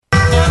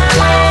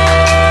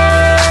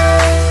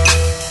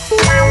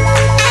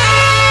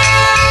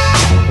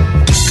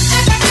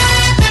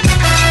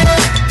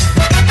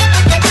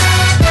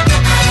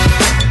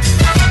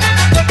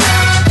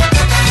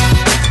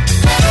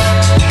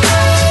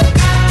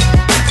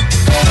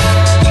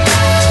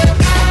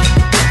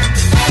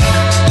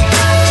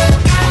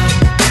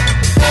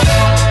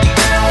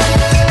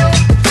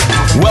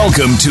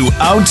Welcome to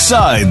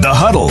Outside the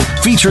Huddle,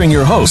 featuring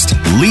your host,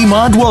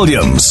 Lemont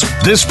Williams.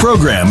 This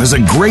program is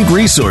a great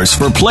resource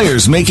for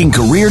players making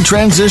career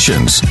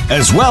transitions,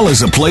 as well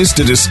as a place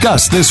to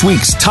discuss this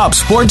week's top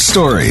sports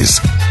stories.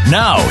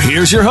 Now,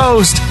 here's your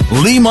host,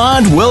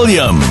 Lemont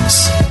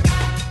Williams.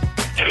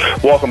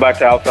 Welcome back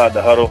to Outside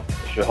the Huddle.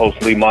 It's your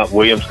host, Lemont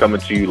Williams,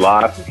 coming to you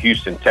live from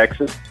Houston,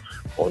 Texas,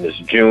 on this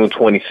June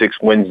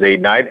 26th Wednesday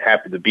night.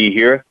 Happy to be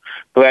here.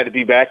 Glad to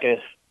be back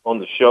on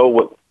the show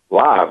with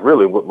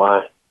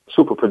my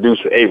super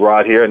producer,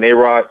 A-Rod here. And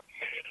A-Rod,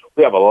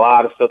 we have a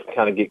lot of stuff to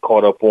kind of get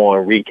caught up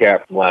on,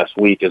 recap from last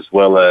week, as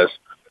well as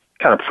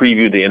kind of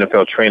preview the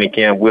NFL training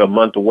camp. We're a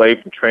month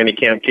away from training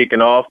camp kicking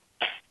off.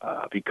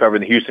 I'll be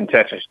covering the Houston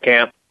Texans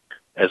camp,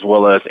 as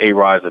well as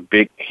A-Rod is a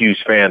big,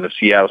 huge fan of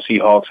Seattle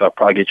Seahawks. I'll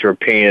probably get your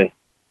opinion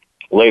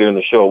later in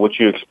the show, what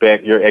you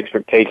expect, your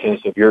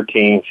expectations of your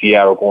team,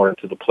 Seattle, going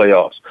into the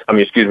playoffs.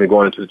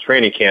 Going into the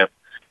training camp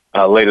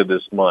later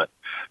this month.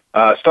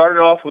 Starting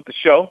off with the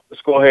show,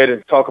 let's go ahead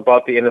and talk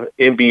about the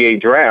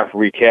NBA draft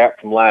recap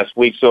from last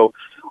week. So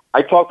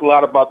I talked a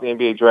lot about the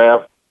NBA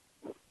draft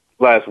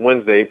last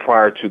Wednesday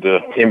prior to the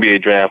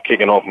NBA draft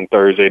kicking off on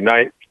Thursday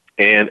night,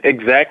 and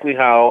exactly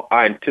how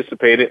I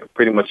anticipated,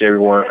 pretty much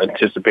everyone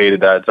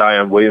anticipated that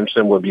Zion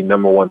Williamson would be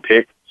number one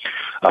pick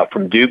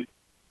from Duke,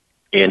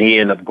 and he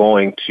ended up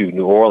going to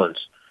New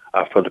Orleans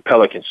for the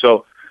Pelicans.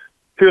 So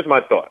here's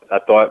my thought. I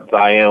thought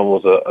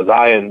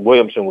Zion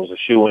Williamson was a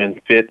shoe-in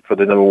fit for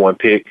the number one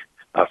pick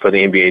for the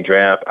NBA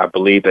draft. I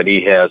believe that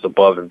he has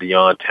above and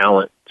beyond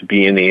talent to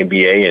be in the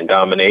NBA and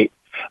dominate.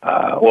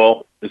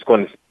 Only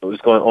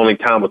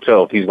time will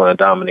tell if he's going to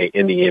dominate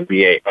in the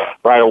NBA.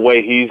 Right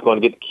away, he's going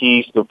to get the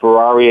keys to the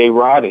Ferrari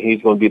A-Rod, and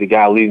he's going to be the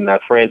guy leading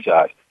that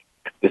franchise.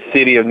 The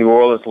city of New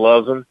Orleans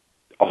loves him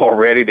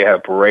already. They have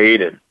a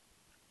parade, and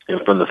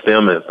from the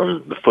film and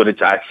from the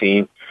footage I've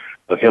seen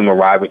of him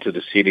arriving to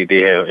the city,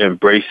 they have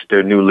embraced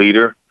their new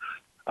leader.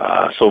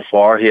 So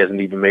far, he hasn't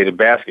even made a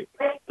basket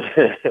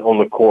on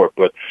the court.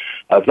 But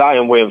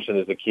Zion Williamson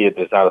is a kid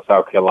that's out of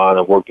South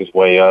Carolina, worked his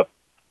way up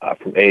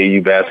from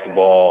AAU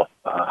basketball,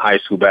 high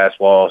school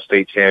basketball,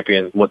 state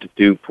champion, went to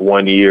Duke for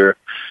 1 year.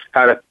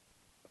 Had a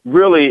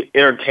really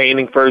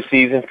entertaining first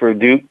season for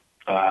Duke.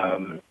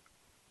 And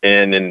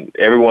then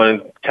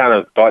everyone kind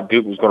of thought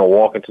Duke was going to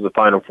walk into the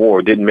Final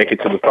Four. Didn't make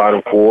it to the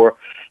Final Four.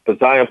 But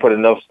Zion put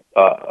enough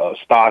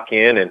stock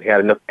in and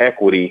had enough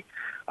equity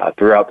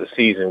throughout the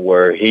season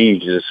where he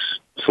just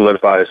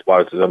solidified his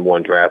spot as the number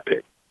one draft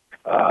pick.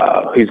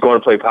 He's going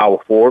to play power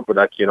forward, but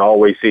I can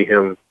always see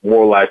him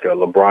more like a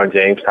LeBron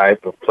James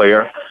type of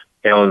player.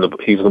 He's going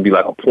to be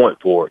like a point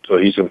forward, so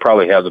he's going to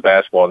probably have the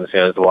basketball in his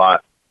hands a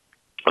lot.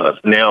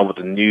 Now with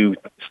the new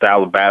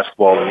style of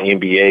basketball in the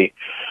NBA,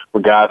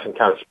 where guys can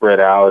kind of spread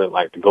out and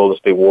like the Golden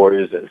State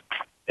Warriors and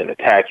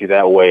attack you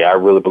that way, I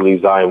really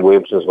believe Zion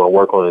Williamson is going to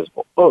work on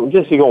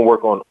he's going to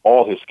work on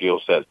all his skill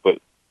sets, but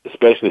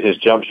especially his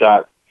jump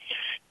shot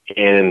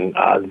and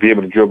be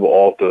able to dribble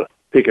off the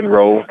pick and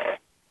roll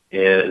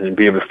and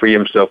be able to free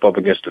himself up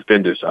against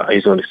defenders.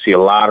 He's going to see a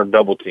lot of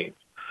double teams.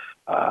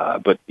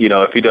 But,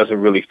 if he doesn't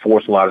really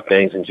force a lot of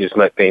things and just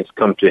let things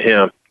come to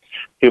him,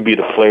 he'll be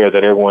the player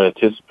that everyone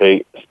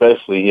anticipates,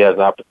 especially he has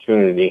an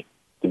opportunity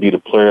to be the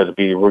player, to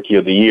be the Rookie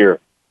of the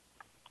Year,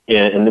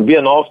 and to be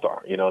an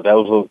all-star. That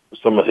was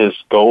some of his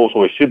goals,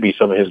 or it should be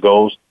some of his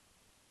goals.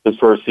 His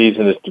first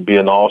season is to be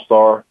an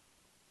all-star,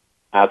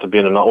 after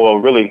being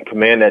really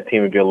command that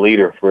team and be a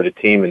leader for the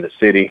team in the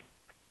city.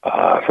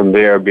 From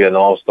there, be an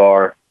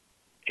all-star,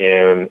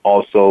 and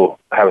also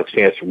have a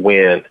chance to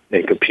win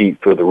and compete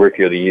for the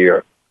Rookie of the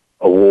Year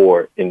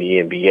award in the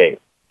NBA.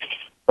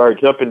 All right,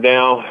 jumping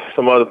down,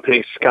 some other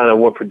picks kind of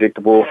were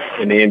predictable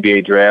in the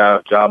NBA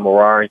draft. Ja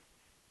Morant,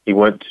 he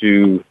went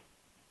to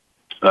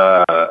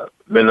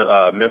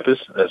Memphis,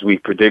 as we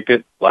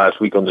predicted last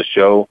week on the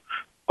show.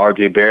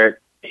 R.J. Barrett,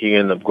 he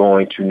ended up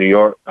going to New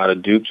York out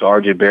of Duke. So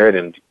R.J. Barrett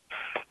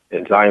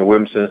and Zion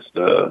Williamson,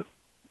 the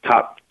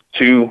top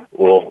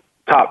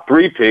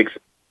three picks,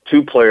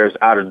 two players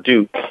out of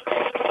Duke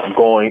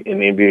going in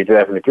the NBA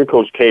draft. And if you're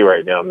Coach K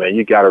right now, man,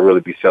 you got to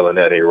really be selling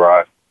that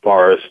A-Rod as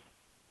far as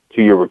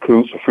to your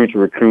recruits, or future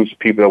recruits,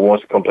 people that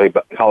wants to come play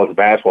college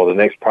basketball, the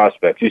next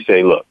prospects. You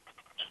say, look,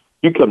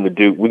 you come to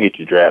Duke, we get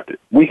you drafted.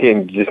 We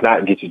can just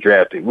not get you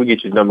drafted. We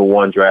get you number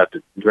one draft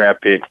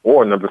pick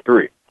or number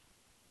three.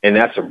 And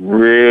that's a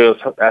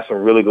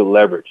really good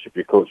leverage if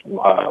you're Coach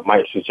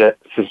Mike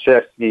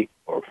Krzyzewski,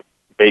 or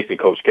basically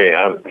Coach K.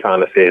 I'm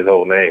trying to say his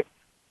whole name.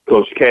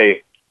 Coach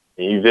K,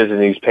 and you visit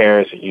these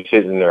parents and you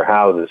sit in their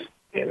houses,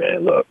 and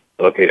man, look,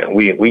 okay,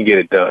 we get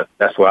it done.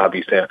 That's what I'll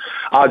be saying.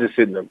 I'll just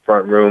sit in the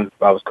front room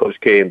if I was Coach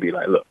K and be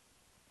like, look,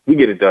 we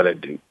get it done at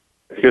Duke.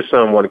 If your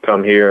son want to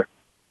come here,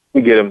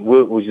 we get him.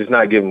 We'll just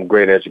not give him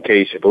great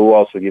education, but we'll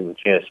also give him a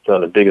chance to play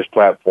on the biggest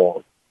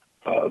platform,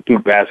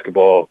 Duke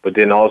basketball. But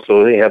then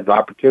also they have the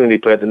opportunity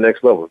to play at the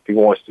next level if he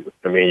wants to.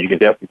 I mean, you can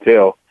definitely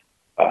tell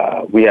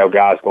we have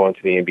guys going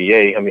to the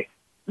NBA. I mean,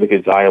 look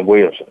at Zion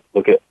Williamson.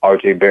 Look at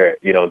R.J. Barrett.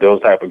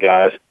 Those type of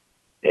guys,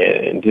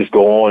 and just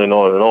go on and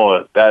on and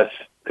on. That's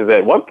because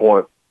at one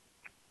point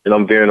and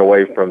I'm veering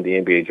away from the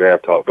NBA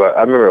draft talk, but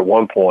I remember at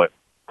one point,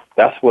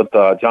 that's what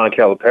John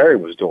Calipari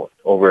was doing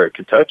over at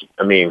Kentucky.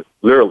 I mean,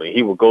 literally,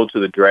 he would go to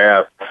the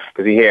draft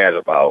because he had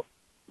about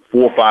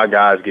 4 or 5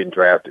 guys getting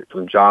drafted,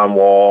 from John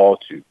Wall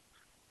to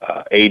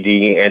AD,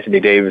 Anthony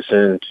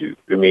Davidson to,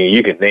 I mean,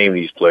 you can name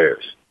these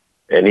players.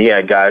 And he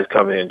had guys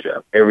coming in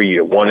draft every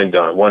year, one and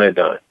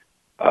done.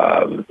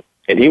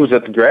 And he was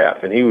at the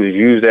draft, and he would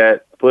use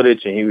that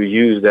footage and he would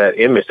use that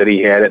image that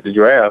he had at the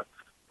draft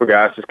for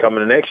guys just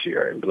coming the next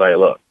year and be like,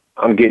 look,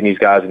 I'm getting these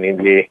guys in the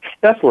NBA.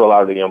 That's what a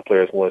lot of the young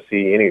players want to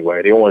see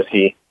anyway. They want to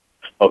see,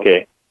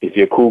 okay, is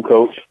he a cool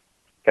coach?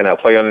 Can I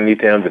play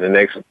underneath him? And the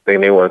next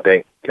thing they want to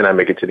think, can I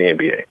make it to the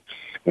NBA?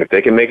 And if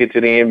they can make it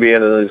to the NBA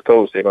under this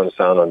coach, they're going to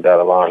sign on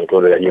dotted line and go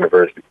to that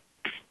university.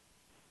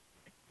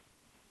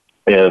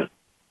 And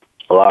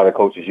a lot of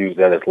coaches use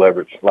that as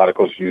leverage. A lot of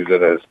coaches use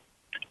that as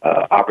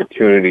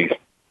opportunities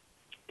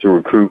to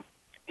recruit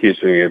kids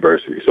to the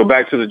university. So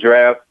back to the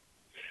draft.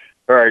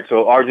 All right,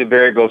 so RJ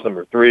Barrett goes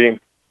number 3.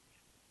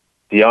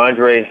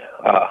 DeAndre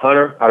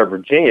Hunter out of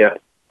Virginia.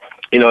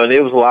 You know, and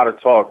there was a lot of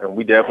talk, and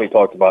we definitely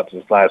talked about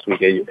this last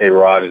week,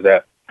 A-Rod, is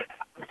that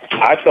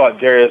I thought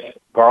Darius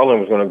Garland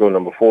was going to go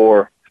number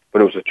 4,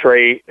 but it was a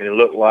trade, and it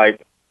looked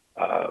like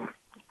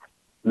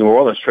New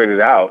Orleans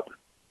traded out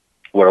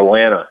with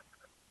Atlanta,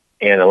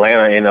 and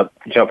Atlanta ended up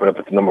jumping up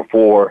at number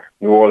 4.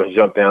 New Orleans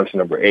jumped down to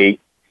number 8.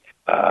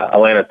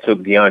 Atlanta took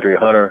DeAndre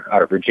Hunter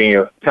out of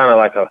Virginia, kind of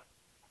like a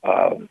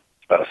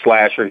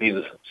slasher. He's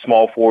a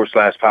small forward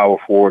 / power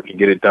forward, can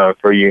get it done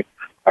for you.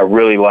 I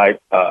really like,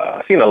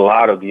 I've seen a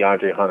lot of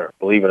DeAndre Hunter,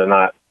 believe it or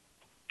not.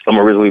 I'm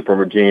originally from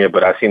Virginia,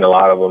 but I've seen a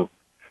lot of them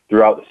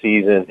throughout the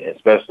season,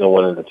 especially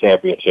winning the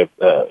championship.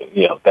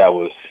 You know, that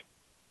was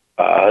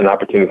an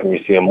opportunity for me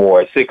to see him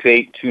more. At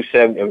 6'8",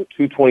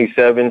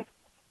 227,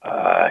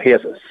 he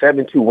has a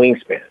 7'2"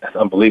 wingspan. That's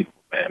unbelievable,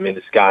 man. I mean,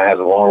 this guy has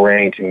a long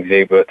range and he's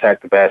able to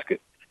attack the basket.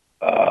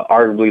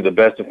 Arguably the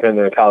best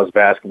defender in college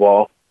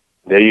basketball.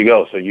 There you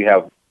go. So you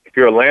have, if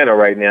you're Atlanta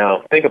right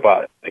now, think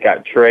about it. They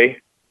got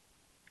Trey,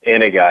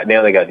 and they got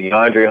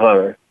DeAndre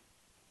Hunter,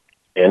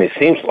 and it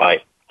seems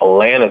like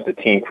Atlanta's the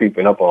team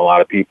creeping up on a lot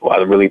of people. I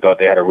really thought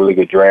they had a really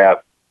good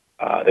draft.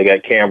 They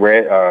got Cam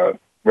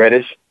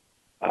Reddish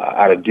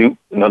out of Duke,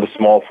 another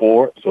small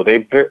forward. So they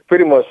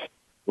pretty much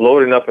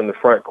loading up in the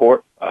front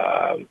court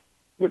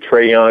with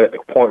Trae Young at the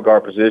point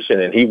guard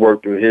position, and he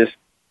worked through his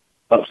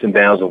ups and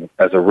downs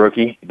as a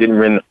rookie. He didn't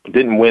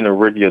win a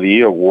Rookie of the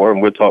Year award,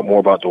 and we'll talk more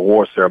about the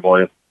award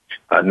ceremony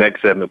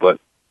next segment, but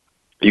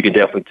you can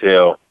definitely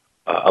tell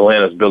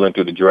Atlanta's building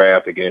through the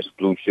draft against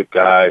blue chip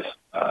guys,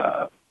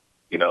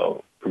 you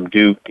know, from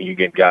Duke, and you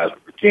get guys from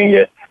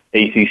Virginia,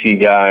 ACC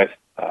guys.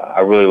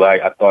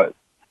 I thought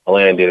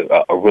Atlanta did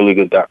a really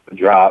good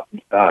job.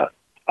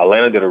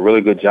 Atlanta did a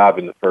really good job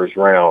in the first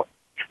round,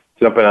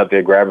 jumping out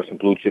there, grabbing some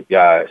blue chip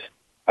guys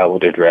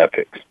with their draft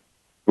picks.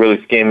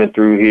 Really skimming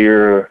through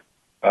here.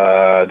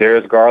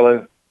 Darius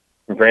Garland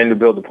from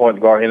Vanderbilt, the point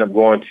guard, ended up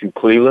going to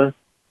Cleveland.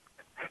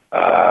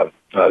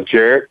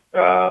 Jared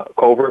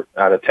Colbert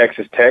out of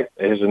Texas Tech.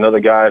 There's another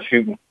guy,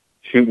 shooting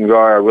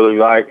guard I really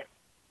like.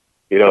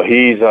 You know,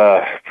 he's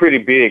pretty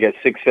big at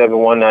 6'7",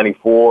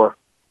 194.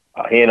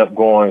 He ended up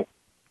going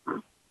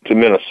to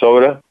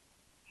Minnesota.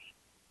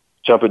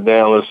 Jumping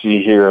down, let's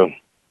see here,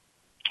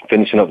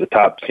 finishing up the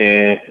top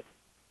 10.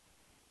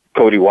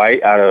 Kobe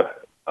White out of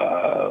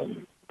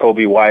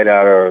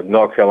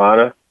North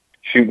Carolina.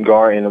 Shooting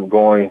guard, ended up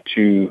going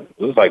to,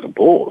 it looks like the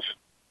Bulls.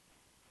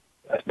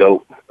 That's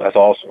dope. That's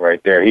awesome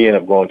right there. He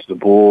ended up going to the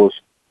Bulls.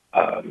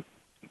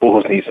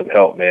 Bulls need some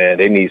help, man.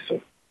 They need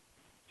some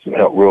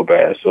help real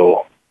bad.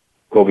 So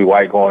Kobe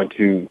White going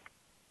to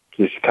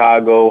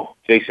Chicago.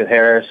 Jason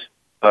Hayes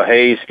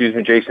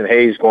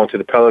going to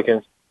the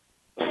Pelicans.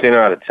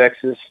 Center out of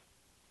Texas.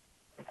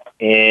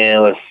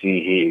 And let's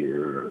see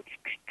here.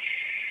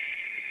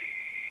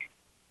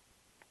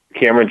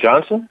 Cameron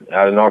Johnson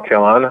out of North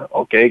Carolina.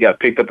 Okay, got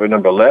picked up at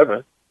number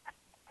 11.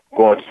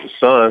 Going to the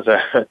Suns.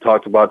 I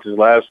talked about this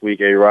last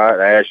week, A-Rod.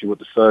 I asked you what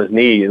the Suns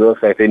need. It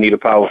looks like they need a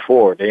power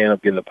forward. They end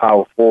up getting a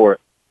power forward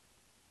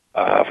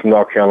from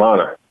North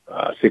Carolina.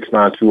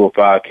 6'9",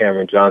 205,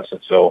 Cameron Johnson.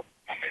 So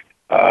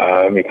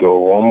let me go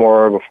one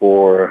more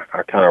before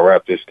I kind of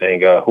wrap this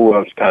thing up. Who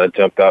else kind of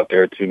jumped out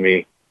there to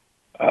me?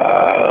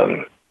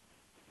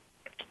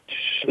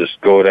 Let's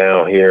go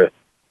down here.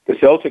 The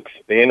Celtics,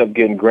 they end up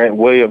getting Grant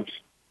Williams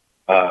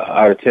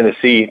out of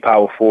Tennessee,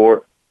 power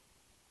forward.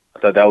 I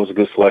thought that was a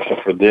good selection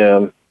for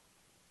them.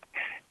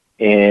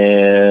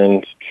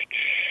 And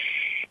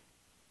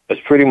that's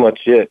pretty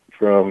much it.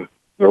 From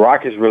the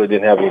Rockets really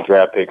didn't have any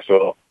draft picks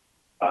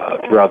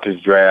throughout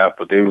this draft,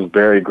 but they was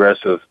very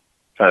aggressive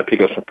trying to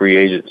pick up some free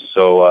agents.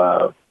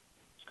 So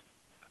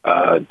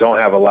don't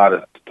have a lot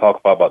to talk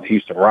about the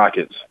Houston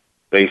Rockets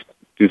based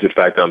due to the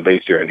fact that I'm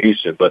based here in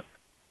Houston. But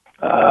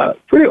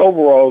pretty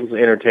overall, it was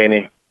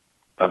entertaining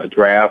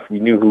draft. We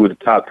knew who the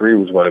top 3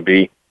 was going to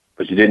be,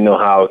 but you didn't know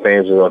how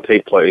things were going to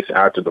take place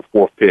after the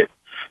 4th pick.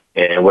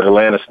 And with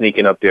Atlanta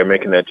sneaking up there,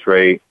 making that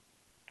trade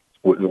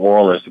with New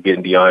Orleans to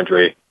getting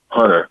DeAndre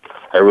Hunter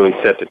that really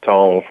set the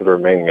tone for the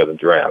remaining of the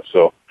draft.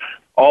 So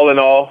all in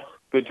all,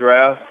 good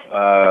draft,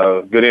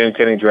 good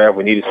entertaining draft.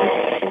 We needed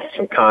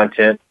some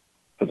content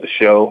for the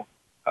show.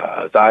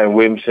 Zion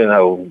Williamson, I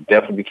will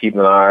definitely be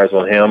keeping our eyes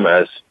on him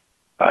as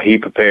he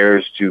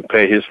prepares to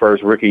play his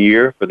first rookie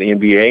year for the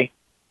NBA.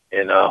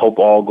 And I hope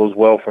all goes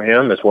well for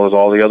him as well as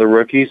all the other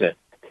rookies.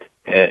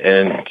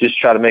 And just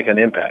try to make an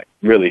impact.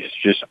 Really, it's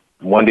just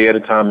one day at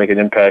a time, make an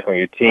impact on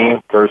your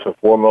team first and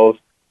foremost.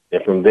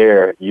 And from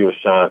there, you'll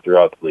shine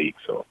throughout the league.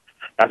 So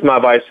that's my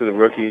advice to the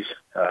rookies.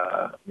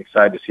 I'm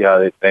excited to see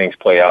how things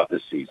play out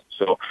this season.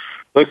 So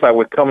looks like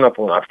we're coming up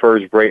on our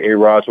first break,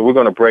 A-Rod. So we're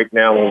going to break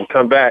now. When we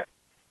come back,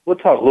 we'll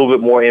talk a little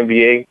bit more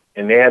NBA.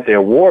 And they had the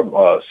award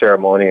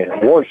ceremony and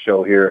award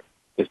show here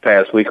this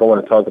past week. I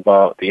want to talk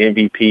about the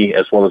MVP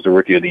as well as the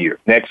Rookie of the Year.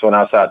 Next on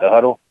Outside the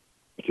Huddle,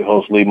 with your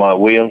host, Lemont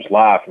Williams,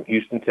 live from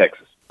Houston,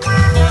 Texas.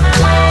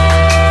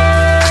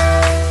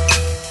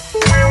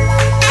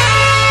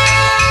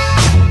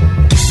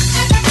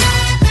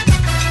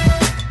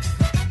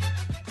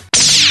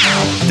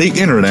 The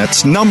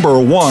Internet's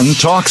 #1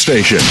 talk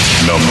station.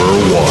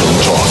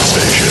 #1 talk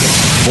station.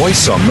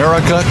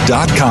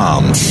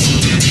 VoiceAmerica.com.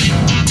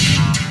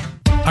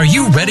 Are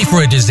you ready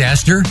for a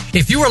disaster?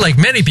 If you are like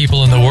many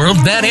people in the world,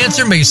 that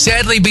answer may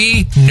sadly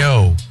be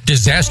no.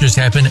 Disasters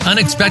happen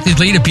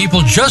unexpectedly to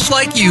people just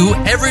like you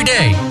every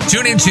day.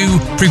 Tune into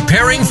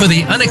Preparing for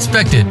the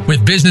Unexpected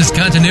with business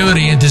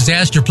continuity and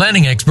disaster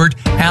planning expert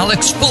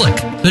Alex Bullock.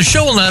 The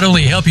show will not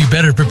only help you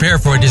better prepare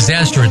for a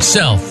disaster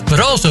itself, but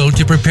also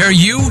to prepare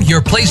you,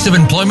 your place of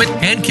employment,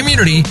 and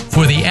community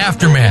for the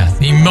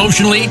aftermath,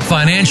 emotionally,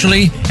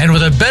 financially, and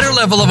with a better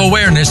level of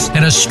awareness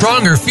and a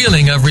stronger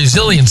feeling of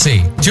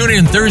resiliency. Tune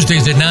in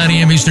Thursdays at 9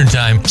 a.m. Eastern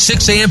Time,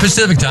 6 a.m.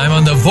 Pacific Time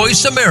on the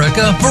Voice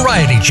America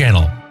Variety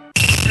Channel.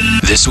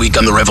 This week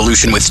on The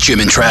Revolution with Jim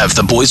and Trav,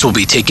 the boys will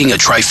be taking a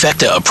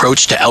trifecta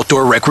approach to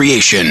outdoor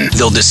recreation.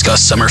 They'll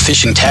discuss summer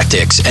fishing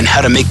tactics and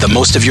how to make the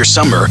most of your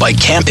summer by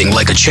camping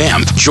like a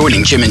champ.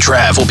 Joining Jim and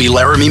Trav will be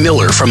Laramie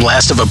Miller from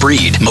Last of a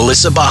Breed,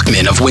 Melissa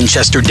Bachman of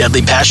Winchester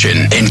Deadly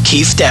Passion, and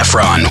Keith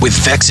Daffron with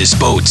Vexus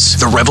Boats.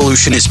 The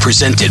Revolution is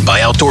presented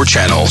by Outdoor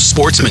Channel,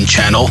 Sportsman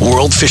Channel,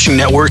 World Fishing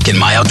Network, and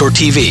My Outdoor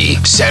TV.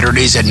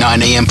 Saturdays at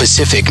 9 a.m.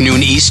 Pacific,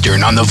 noon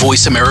Eastern on the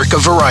Voice America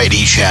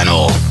Variety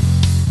Channel.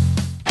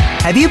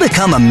 Have you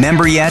become a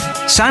member yet?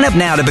 Sign up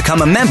now to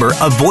become a member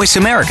of Voice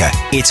America.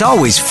 It's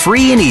always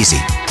free and easy.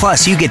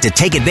 Plus, you get to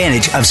take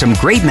advantage of some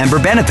great member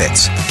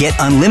benefits. Get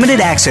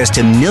unlimited access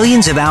to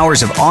millions of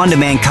hours of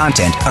on-demand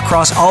content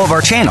across all of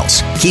our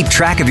channels. Keep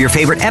track of your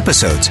favorite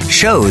episodes,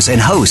 shows,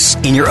 and hosts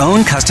in your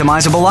own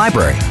customizable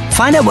library.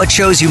 Find out what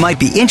shows you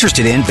might be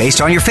interested in based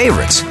on your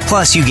favorites.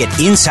 Plus, you get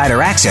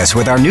insider access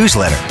with our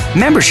newsletter.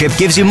 Membership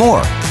gives you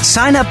more.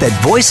 Sign up at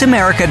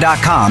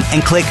voiceamerica.com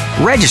and click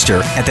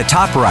register at the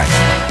top right.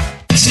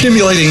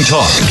 Stimulating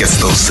talk. Gets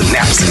those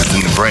synapses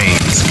in the brain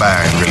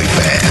firing really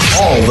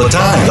fast. All the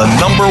time. The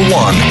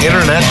 #1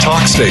 Internet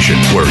talk station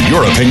where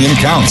your opinion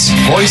counts.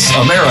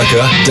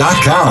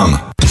 VoiceAmerica.com.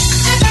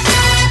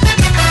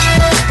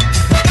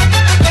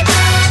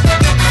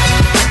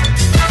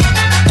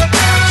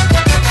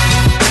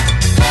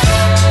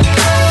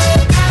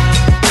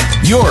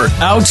 You're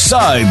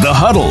Outside the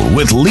Huddle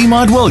with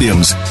Lemont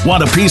Williams.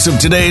 Want a piece of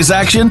today's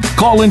action?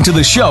 Call into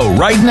the show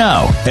right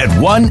now at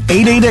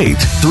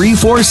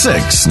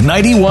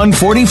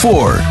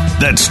 1-888-346-9144.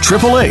 That's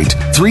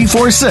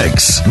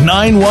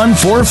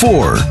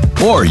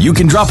 888-346-9144. Or you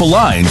can drop a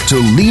line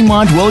to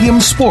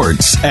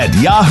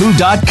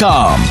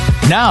LemontWilliamsSports@yahoo.com.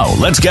 Now,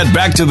 let's get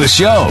back to the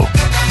show.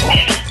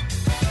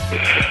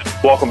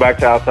 Welcome back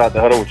to Outside the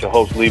Huddle with your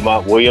host,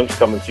 Lemont Williams,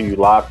 coming to you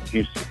live from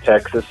Houston,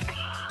 Texas.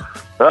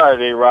 All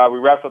right, A-Rod, we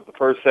wrapped up the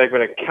first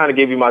segment. I kind of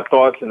gave you my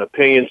thoughts and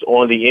opinions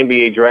on the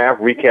NBA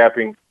draft,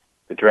 recapping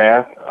the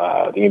draft.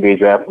 The NBA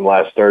draft from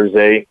last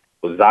Thursday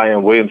with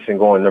Zion Williamson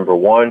going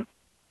 #1.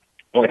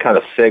 I want to kind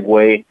of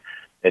segue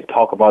and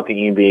talk about the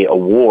NBA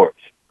awards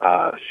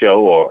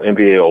show or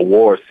NBA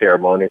awards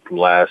ceremony from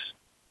last,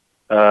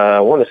 I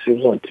want to say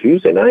it was on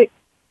Tuesday night,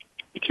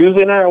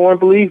 I want to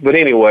believe. But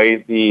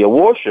anyway, the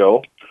award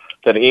show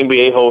that the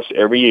NBA hosts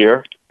every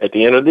year at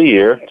the end of the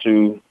year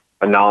to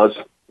acknowledge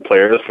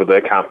players for their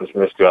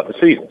accomplishments throughout the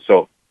season.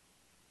 So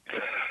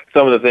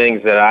some of the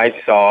things that I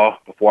saw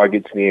before I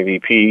get to the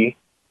MVP,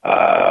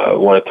 I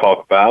want to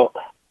talk about.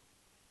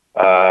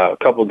 A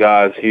couple of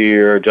guys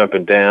here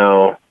jumping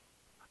down.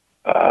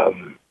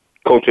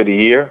 Coach of the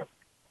Year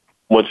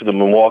went to the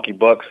Milwaukee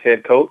Bucks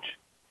head coach,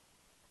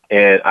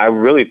 and I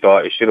really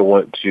thought it should have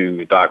went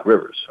to Doc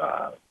Rivers,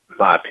 in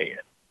my opinion.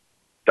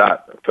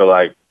 Doc, I feel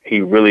like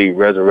he really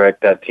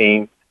resurrected that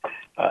team,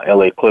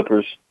 LA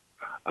Clippers,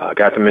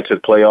 got them into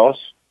the playoffs.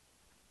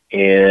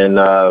 And,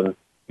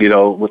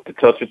 with the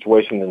tough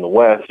situation in the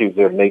West, he was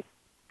there to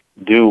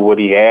do what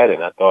he had,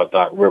 and I thought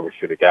Doc Rivers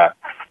should have got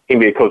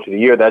NBA Coach of the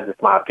Year. That's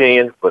just my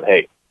opinion, but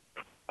hey,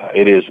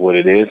 it is what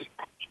it is.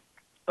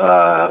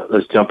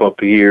 Let's jump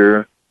up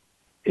here.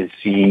 It's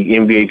the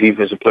NBA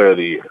Defensive Player of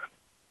the Year.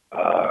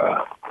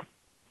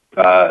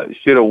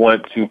 Should have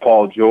went to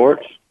Paul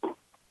George,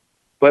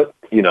 but,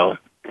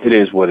 it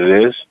is what it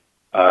is.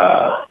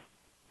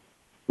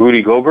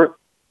 Rudy Gobert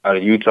out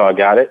of Utah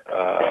got it.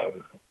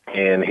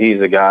 And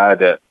he's a guy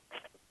that,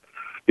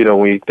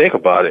 when you think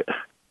about it,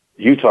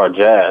 Utah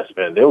Jazz,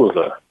 man, there was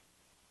a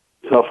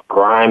tough,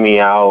 grimy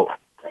out,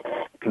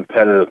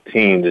 competitive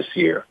team this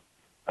year.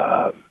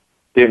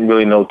 Didn't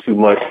really know too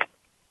much.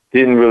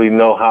 Didn't really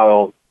know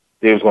how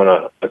they was going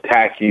to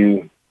attack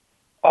you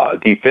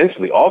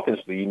defensively.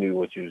 Offensively, you knew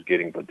what you was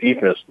getting, but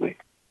defensively,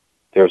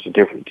 there was a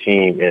different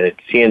team. And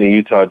seeing the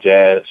Utah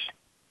Jazz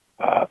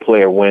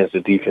player wins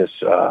the defense,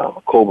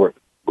 Gobert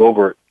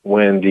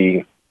win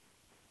the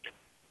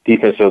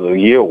Defense of the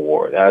Year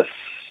award. That's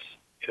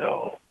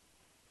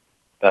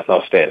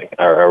outstanding.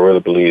 I really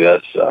believe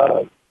that's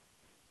a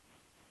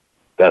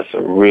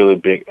really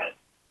big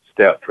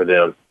step for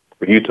them,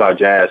 for Utah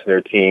Jazz and their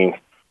team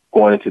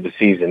going into the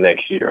season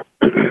next year.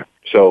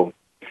 So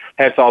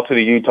hats off to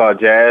the Utah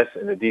Jazz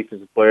and the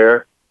defensive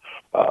player,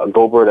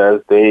 Gobert, as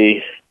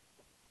they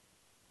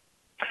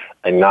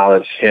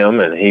acknowledge him,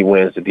 and he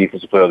wins the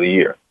Defensive Player of the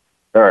Year.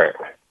 All right,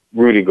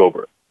 Rudy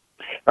Gobert.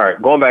 All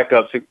right, going back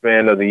up, Sixth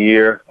Man of the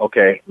Year.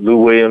 Okay, Lou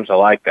Williams, I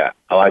like that.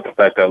 I like the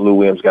fact that Lou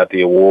Williams got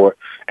the award.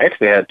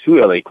 Actually had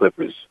 2 LA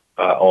Clippers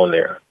on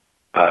there.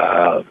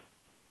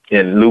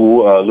 And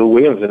Lou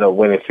Williams ended up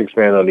winning Sixth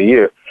Man of the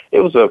Year. It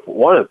was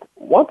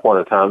one point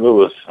in time,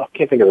 I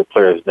can't think of the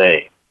player's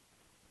name,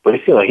 but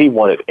it seemed like he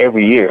won it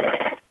every year.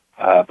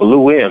 But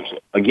Lou Williams,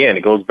 again,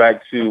 it goes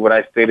back to what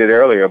I stated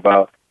earlier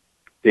about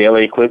the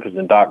LA Clippers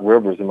and Doc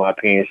Rivers, in my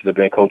opinion, should have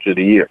been Coach of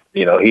the Year.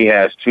 He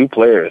has 2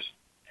 players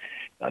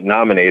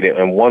nominated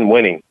and 1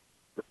 winning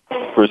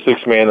for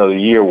Sixth Man of the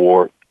Year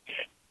award.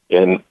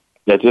 And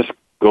that just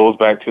goes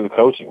back to the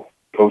coaching.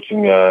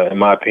 Coaching, in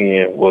my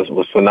opinion,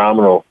 was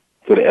phenomenal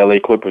for the LA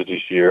Clippers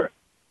this year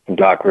from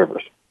Doc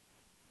Rivers.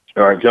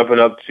 All right, jumping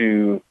up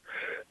to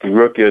the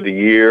Rookie of the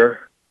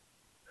Year.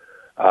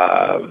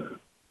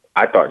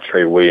 I thought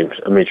Trey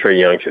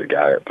Young should have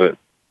got it, but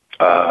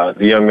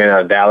the young man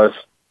out of Dallas,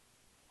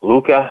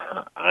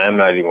 Luka, I'm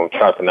not even going to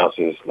try to pronounce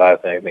his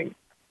last name. I think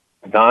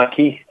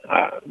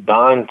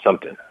Don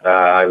something.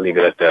 I leave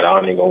it at that. I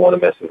don't even want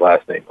to mess his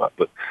last name up.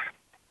 But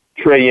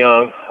Trey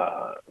Young,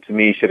 to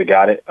me, should have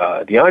got it.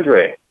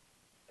 DeAndre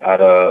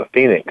out of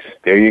Phoenix.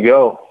 There you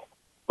go.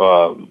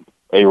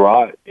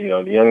 A-Rod,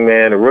 the young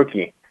man, a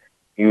rookie.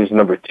 He was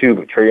number 2,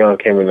 but Trey Young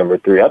came in number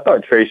 3. I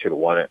thought Trey should have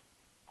won it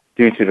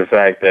due to the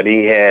fact that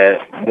he had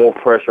more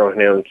pressure on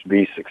him to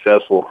be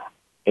successful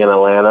in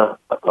Atlanta.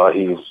 I thought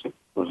he was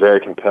very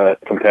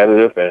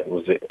competitive and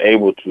was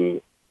able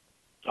to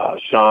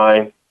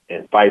shine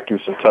and fight through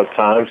some tough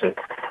times.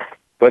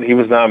 But he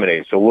was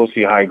nominated, so we'll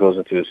see how he goes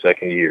into the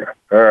second year.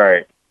 All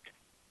right,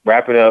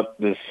 wrapping up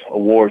this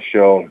award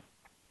show,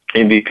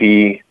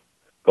 MVP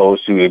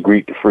goes to the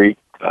Greek the Freak.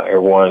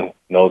 Everyone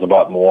knows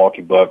about the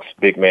Milwaukee Bucks,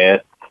 big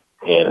man,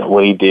 and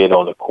what he did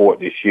on the court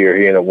this year.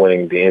 He ended up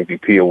winning the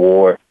MVP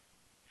award.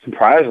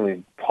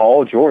 Surprisingly,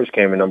 Paul George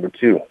came in number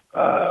 2,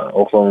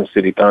 Oklahoma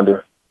City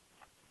Thunder.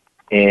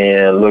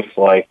 And looks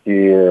like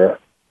here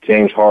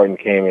James Harden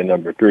came in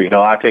number 3.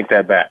 No, I take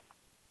that back.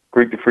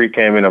 Greek the Freak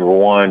came in number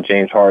 1.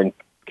 James Harden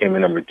came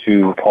in number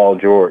 2. Paul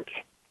George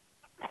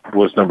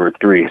was number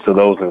 3. So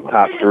those are the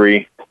top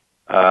 3.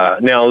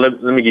 Now,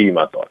 let me give you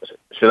my thoughts.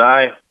 Should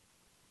I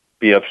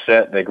be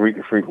upset that Greek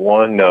the Freak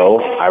won? No.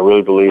 I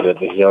really believe that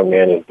this young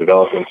man is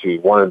developing into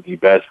one of the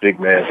best big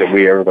men that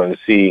we're ever going to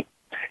see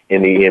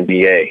in the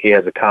NBA. He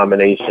has a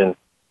combination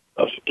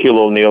of Shaquille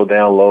O'Neal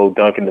down low,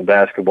 dunking the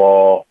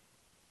basketball,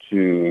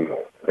 to,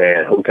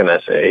 man, who can I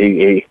say?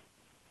 He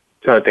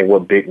trying to think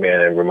what big man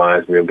it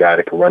reminds me of, a guy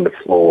that can run the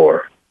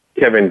floor.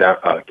 Kevin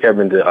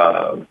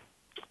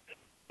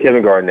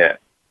Garnett.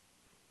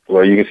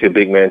 Well, you can see a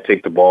big man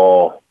take the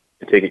ball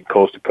and take it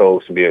coast to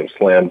coast and be able to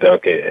slam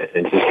dunk it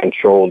and just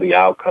control the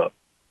outcome.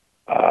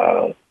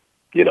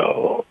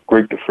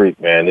 Greek the Freak,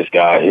 man, this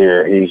guy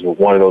here, he's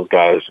one of those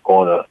guys who's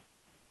going to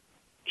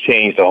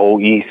change the whole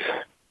East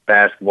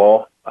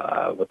basketball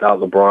without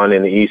LeBron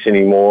in the East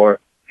anymore.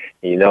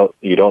 You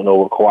don't know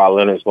what Kawhi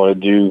Leonard's going to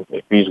do,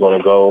 if he's going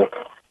to go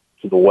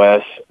to the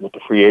West with the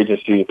free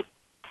agency.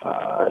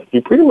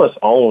 He pretty much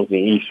owns the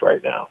East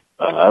right now.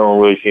 I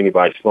don't really see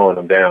anybody slowing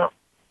him down.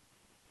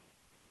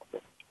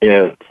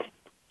 And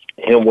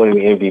him winning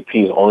the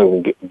MVP is only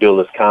going to build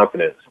his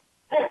confidence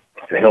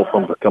and help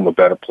him become a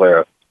better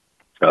player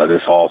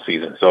this all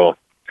season. So,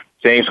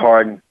 James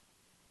Harden,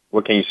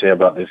 what can you say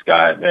about this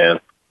guy, man?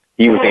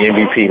 He was the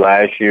MVP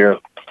last year.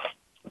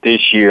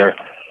 This year,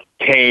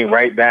 came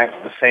right back,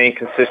 the same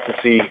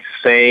consistency,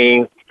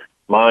 same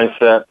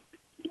mindset,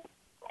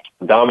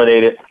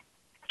 dominated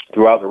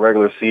throughout the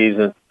regular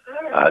season.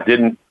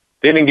 Didn't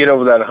get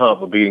over that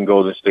hump of beating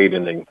Golden State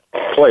in the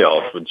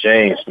playoffs. But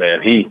James,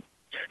 man, he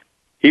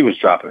was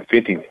dropping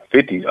 50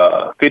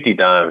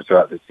 dimes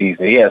throughout the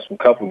season. He had some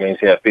couple games,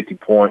 he had 50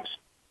 points,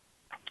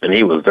 and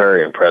he was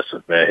very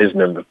impressive, man. His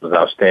numbers was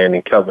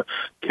outstanding.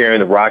 Carrying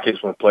the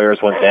Rockets when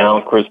players went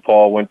down. Chris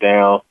Paul went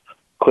down.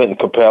 Clinton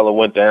Capella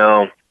went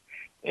down.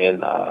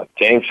 And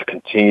James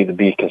continued to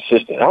be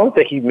consistent. I don't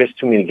think he missed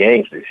too many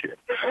games this year.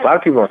 A lot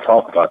of people don't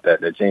talk about that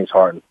James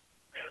Harden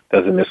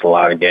doesn't miss a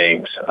lot of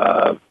games.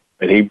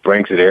 And he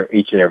brings it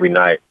each and every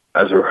night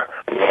as a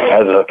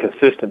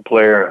consistent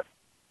player.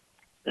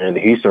 And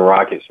the Houston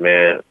Rockets,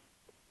 man,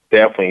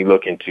 definitely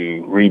looking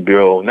to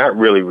rebuild. Not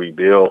really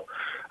rebuild.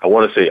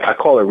 I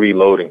call it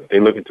reloading. They're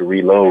looking to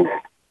reload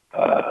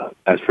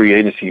as free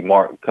agency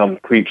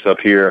creeps up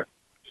here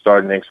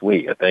starting next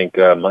week. I think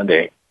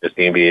Monday is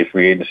the NBA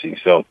free agency.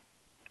 So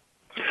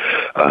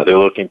they're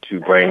looking to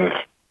bring,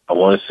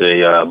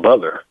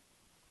 Butler.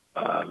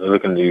 They're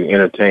looking to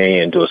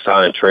entertain and do a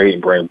sign and trade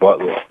and bring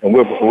Butler. And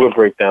we'll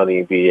break down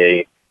the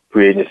NBA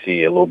free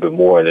agency a little bit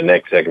more in the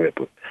next segment.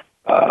 But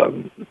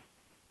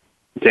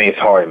James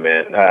Harden,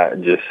 man,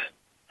 you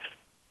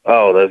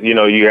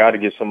got to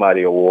give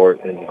somebody an award.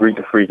 And Greek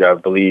the Freak, I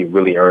believe,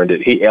 really earned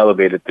it. He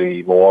elevated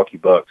the Milwaukee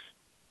Bucks,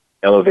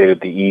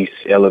 elevated the East,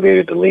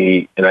 elevated the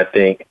league. And I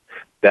think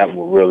that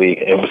will really,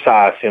 and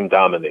besides him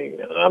dominating,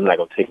 I'm not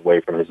going to take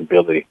away from his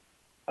ability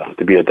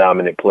to be a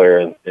dominant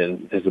player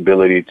and his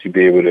ability to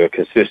be able to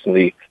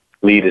consistently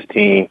lead his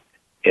team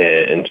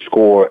and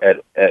score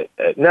at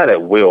not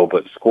at will,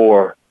 but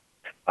score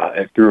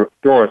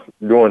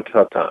during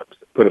tough times.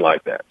 Put it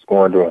like that,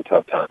 scoring during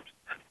tough times.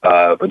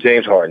 But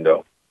James Harden,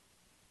 though,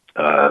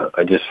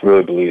 I just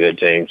really believe that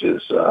James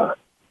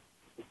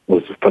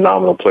was a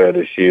phenomenal player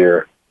this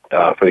year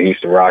for the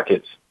Houston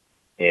Rockets,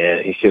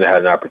 and he should have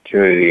had an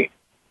opportunity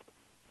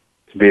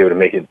to be able to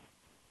make it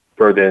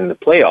further in the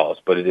playoffs,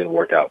 but it didn't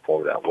work out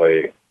for him that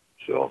way.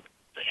 So,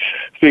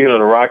 speaking of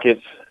the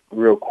Rockets,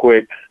 real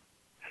quick,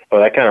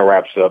 that kind of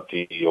wraps up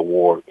the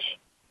awards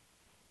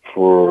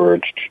for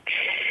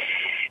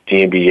the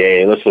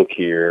NBA. Let's look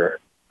here.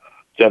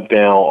 Jump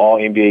down, all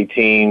NBA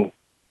team,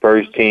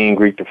 first team,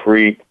 Greek the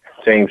Freak,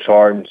 James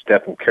Harden,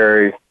 Stephen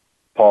Curry,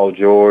 Paul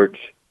George.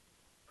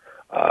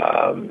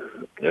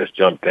 Let's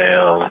jump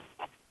down.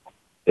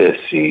 Let's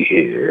see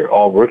here.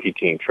 All rookie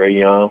team, Trae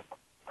Young,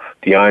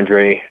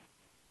 DeAndre,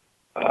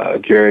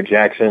 Jared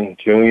Jackson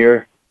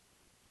Jr.,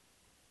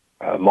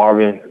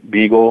 Marvin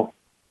Beagle,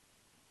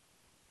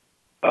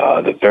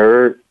 the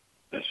third.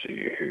 Let's see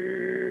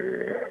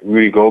here.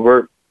 Rudy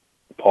Gobert,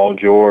 Paul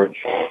George,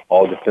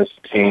 all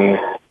defensive team.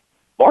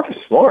 Marcus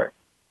Smart,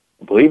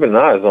 believe it or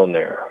not, is on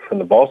there from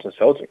the Boston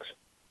Celtics.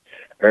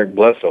 Eric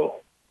Bledsoe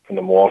from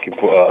the Milwaukee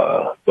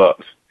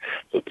Bucks.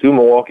 So 2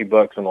 Milwaukee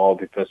Bucks on all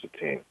defensive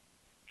team.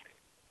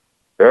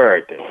 All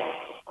right, then.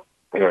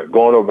 All right,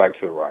 going over back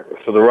to the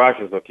Rockets. So the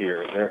Rockets, look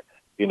here.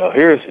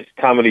 Here's this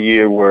time of the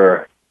year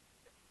where,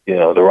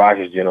 the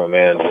Rockets general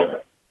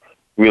manager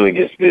really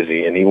gets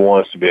busy and he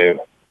wants to be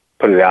able to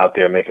put it out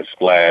there, make a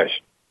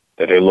splash,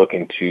 that they're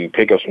looking to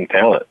pick up some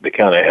talent to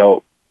kind of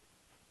help,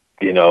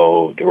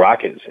 the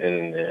Rockets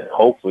and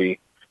hopefully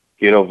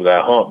get over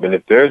that hump. And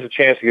if there's a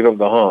chance to get over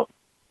the hump,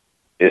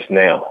 it's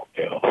now.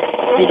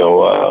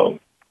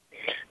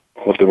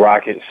 With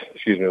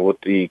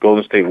the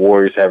Golden State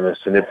Warriors having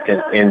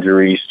significant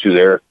injuries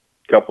to a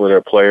couple of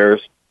their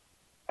players,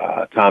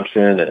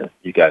 Thompson, and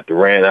you got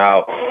Durant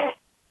out.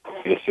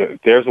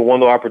 There's a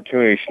wonderful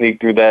opportunity to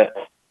sneak through that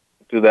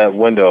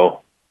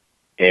window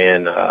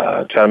and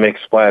try to make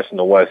a splash in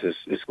the West.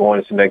 It's going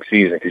into next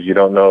season because you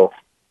don't know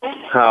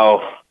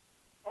how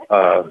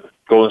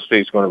Golden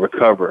State's going to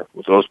recover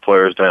with those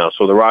players down.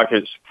 So the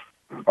Rockets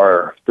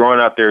are throwing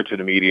out there to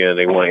the media, and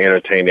they want to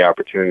entertain the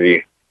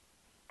opportunity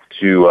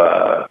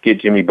to get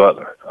Jimmy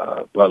Butler.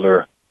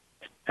 Butler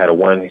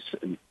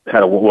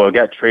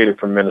got traded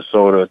from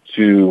Minnesota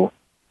to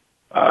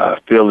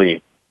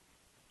Philly.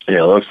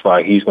 It looks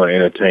like he's going to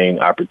entertain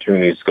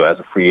opportunities to go as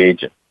a free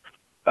agent.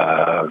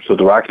 So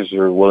the Rockets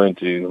are willing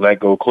to let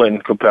go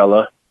Clinton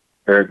Capella,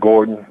 Eric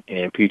Gordon,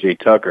 and P.J.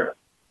 Tucker,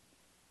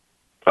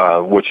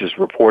 which is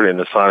reported in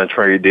the sign and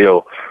trade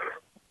deal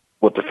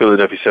with the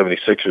Philadelphia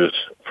 76ers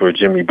for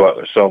Jimmy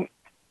Butler. So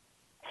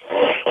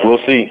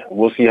we'll see.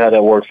 We'll see how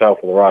that works out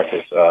for the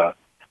Rockets.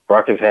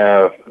 Rockets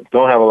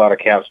don't have a lot of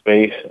cap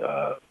space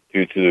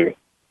due to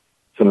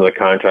some of the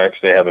contracts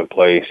they have in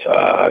place.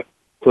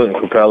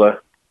 Clinton Capella,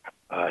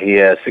 he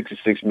has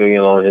 $66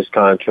 million on his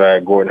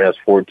contract. Gordon has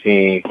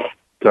 14.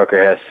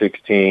 Tucker has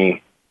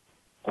 16.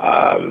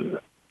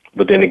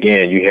 But then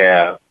again, you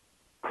have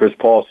Chris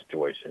Paul's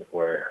situation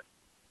where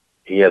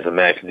he has a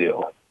max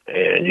deal,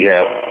 and you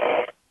have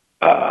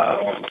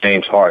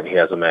James Harden. He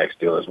has a max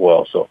deal as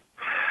well. So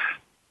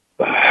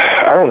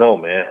I don't know,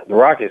 man. The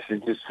Rockets,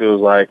 it just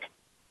feels like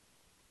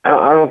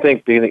I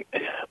think they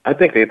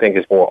think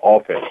it's more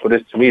offense, but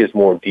to me it's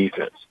more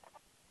defense.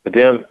 But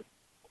then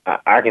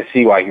I can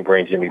see why you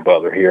bring Jimmy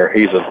Butler here.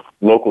 He's a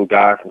local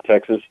guy from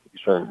Texas.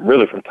 He's from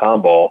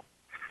Tomball,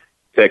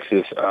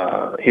 Texas.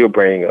 He'll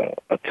bring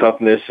a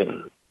toughness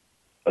and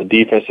a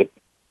defensive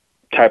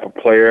type of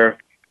player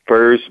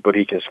first, but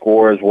he can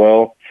score as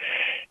well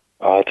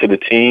to the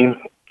team.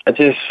 I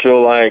just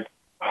feel like,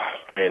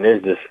 man,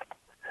 it's just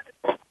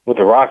with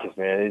the Rockets,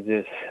 man.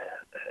 It's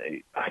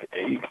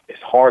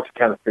hard to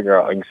kind of figure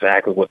out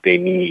exactly what they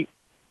need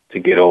to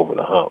get over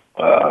the hump.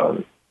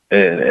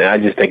 And I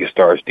just think it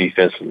starts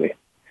defensively.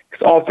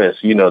 Because offense,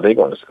 they're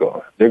going to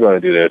score. They're going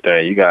to do their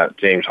thing. You got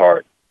James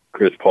Hart,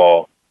 Chris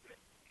Paul.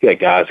 You got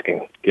guys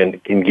can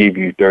give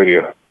you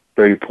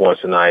 30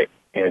 points a night,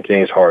 and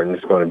James Harden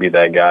is going to be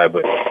that guy.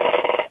 But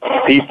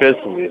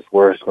defensively is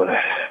where it's going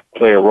to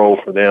play a role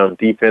for them.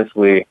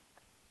 Defensively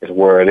is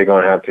where they're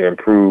going to have to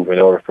improve in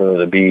order for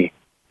them to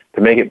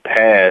make it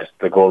past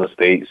the Golden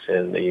States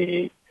and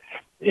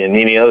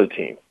any other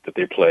team that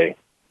they play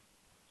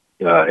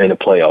in the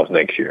playoffs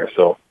next year.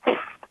 So I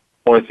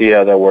want to see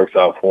how that works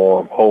out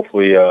for them.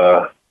 Hopefully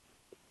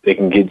they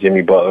can get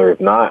Jimmy Butler. If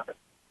not,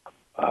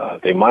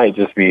 they might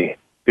just be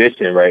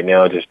fishing right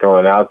now, just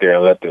throwing it out there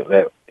and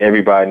let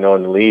everybody know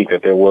in the league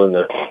that they're willing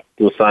to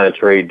sign a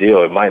trade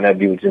deal. It might not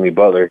be with Jimmy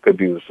Butler. It could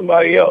be with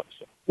somebody else.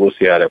 We'll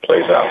see how that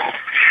plays out.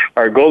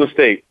 All right, Golden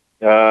State.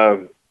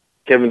 Kevin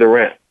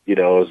Durant,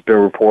 it's been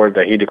reported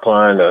that he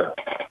declined a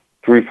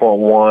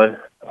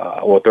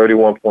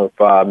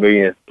 $31.5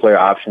 million player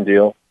option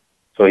deal.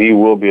 So he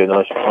will be an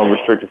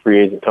unrestricted free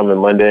agent coming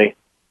Monday.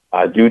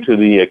 Due to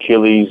the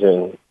Achilles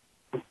and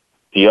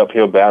the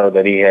uphill battle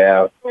that he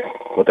has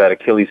with that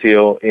Achilles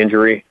heel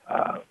injury,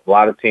 a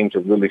lot of teams are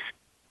really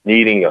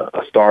needing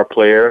a star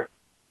player.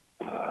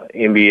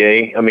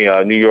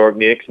 New York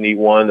Knicks need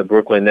one, the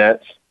Brooklyn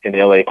Nets, and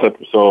the LA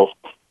Clippers. So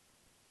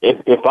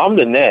if I'm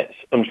the Knicks,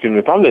 I'm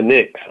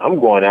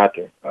going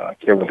after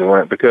Kevin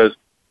Durant because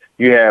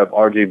you have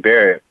RJ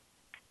Barrett,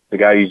 the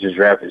guy you just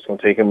drafted. It's going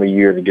to take him a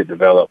year to get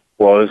developed.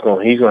 Well, he's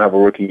going to have a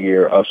rookie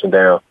year, ups and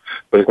downs,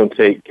 but it's going to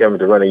take Kevin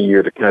Durant a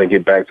year to kind of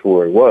get back to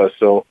where he was.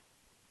 So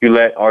you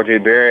let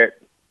RJ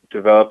Barrett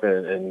develop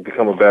and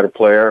become a better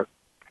player.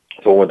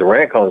 So when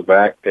Durant comes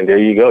back, then there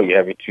you go. You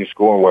have your two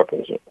scoring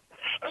weapons.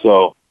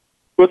 So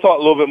we'll talk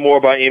a little bit more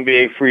about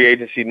NBA free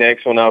agency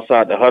next on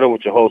Outside the Huddle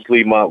with your host,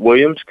 Lemont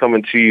Williams,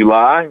 coming to you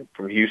live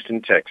from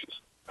Houston, Texas.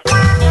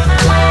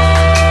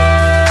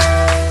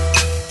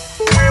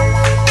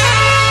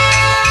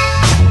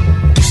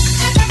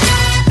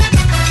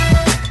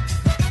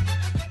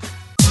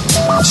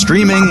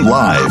 Streaming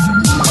live,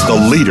 the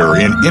leader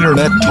in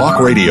Internet talk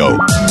radio,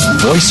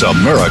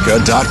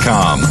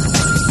 VoiceAmerica.com.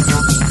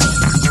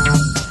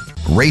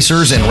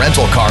 Racers and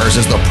Rental Cars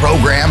is the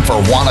program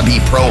for wannabe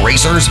pro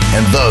racers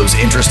and those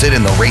interested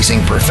in the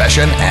racing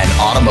profession and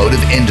automotive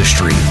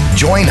industry.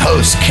 Join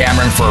hosts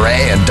Cameron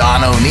Foray and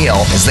Don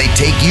O'Neill as they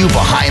take you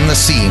behind the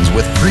scenes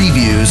with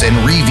previews and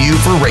review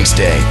for race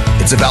day.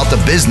 It's about the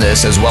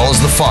business as well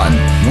as the fun.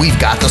 We've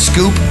got the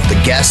scoop,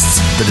 the guests,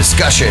 the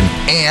discussion,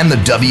 and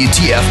the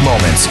WTF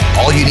moments.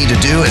 All you need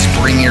to do is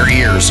bring your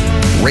ears.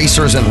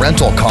 Racers and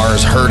Rental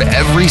Cars heard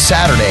every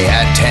Saturday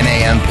at 10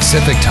 a.m.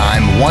 Pacific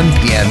Time, 1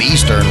 p.m.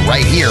 Eastern,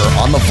 right here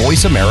on the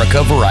Voice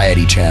America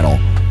Variety Channel.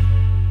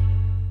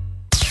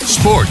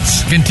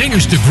 Sports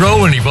continues to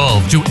grow and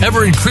evolve to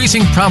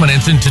ever-increasing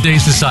prominence in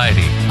today's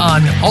society.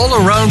 On All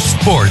Around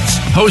Sports,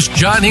 host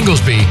John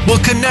Inglesby will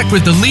connect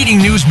with the leading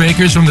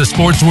newsmakers from the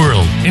sports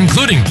world,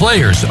 including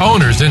players,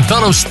 owners, and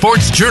fellow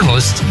sports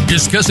journalists,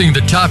 discussing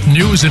the top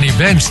news and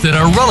events that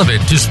are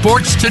relevant to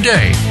sports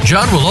today.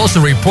 John will also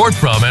report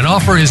from and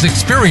offer his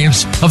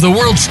experience of the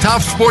world's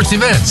top sports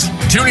events.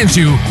 Tune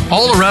into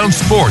All Around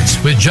Sports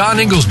with John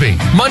Inglesby,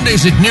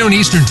 Mondays at noon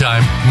Eastern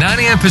Time, 9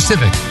 a.m.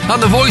 Pacific, on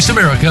the Voice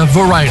America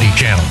Variety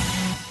Channel.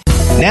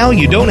 Now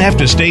you don't have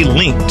to stay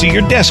linked to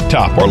your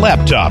desktop or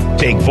laptop.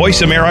 Take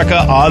Voice America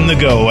on the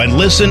go and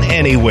listen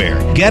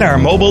anywhere. Get our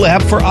mobile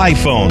app for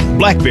iPhone,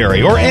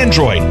 BlackBerry, or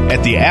Android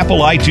at the Apple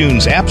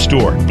iTunes App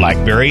Store,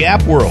 BlackBerry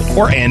App World,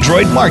 or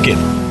Android Market.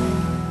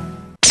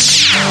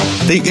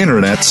 The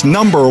Internet's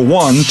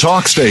 #1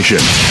 talk station.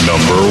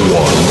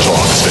 #1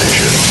 talk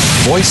station.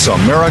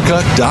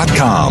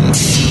 VoiceAmerica.com.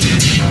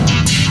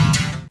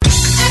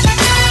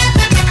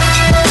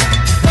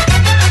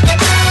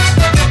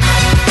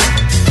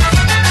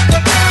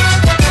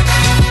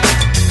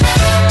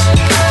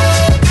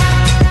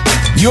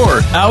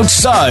 You're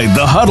Outside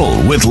the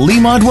Huddle with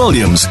Lemont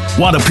Williams.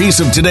 Want a piece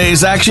of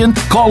today's action?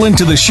 Call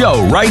into the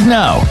show right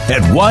now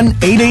at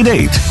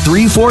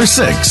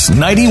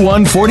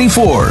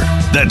 1-888-346-9144.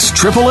 That's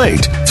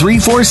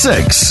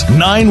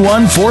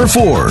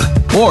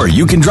 888-346-9144. Or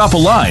you can drop a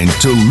line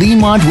to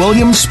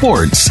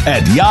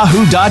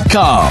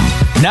LemontWilliamsSports@yahoo.com.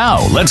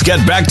 Now, let's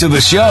get back to the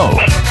show.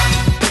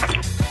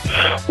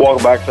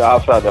 Welcome back to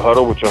Outside the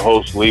Huddle with your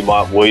host,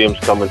 Lemont Williams,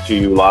 coming to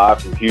you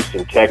live from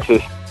Houston,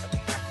 Texas.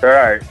 All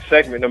right,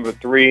 segment number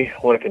 3. I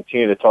want to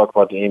continue to talk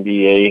about the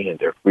NBA and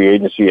their free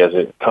agency as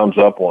it comes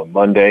up on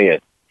Monday. And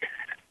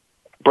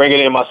bringing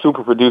in my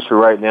super producer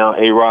right now,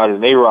 A-Rod.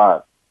 And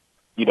A-Rod,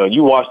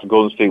 you watched the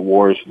Golden State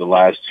Warriors for the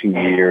last 2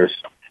 years,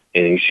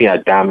 and you see how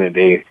dominant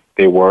they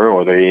were,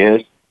 or they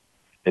is,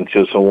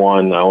 until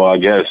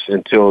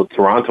until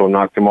Toronto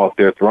knocked them off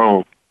their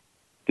throne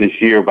this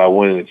year by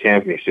winning the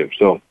championship.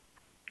 So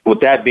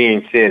with that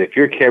being said, if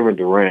you're Kevin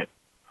Durant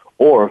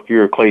or if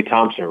you're Klay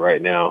Thompson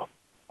right now,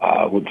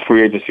 with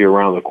free agency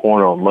around the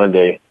corner on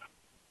Monday,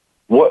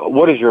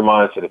 what is your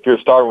mindset? If you're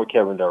starting with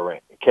Kevin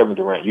Durant,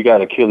 you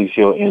got Achilles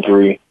heel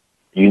injury.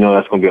 You know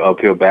that's going to be an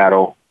uphill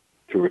battle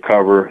to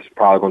recover. It's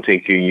probably going to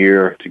take you a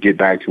year to get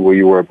back to where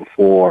you were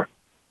before.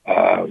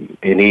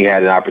 and he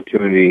had an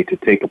opportunity to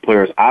take a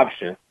player's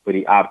option, but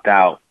he opted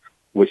out,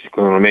 which is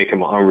going to make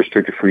him an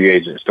unrestricted free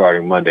agent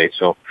starting Monday.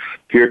 So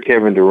if you're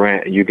Kevin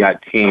Durant and you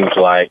got teams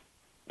like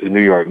the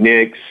New York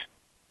Knicks,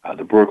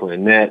 the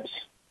Brooklyn Nets,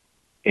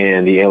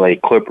 and the LA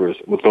Clippers,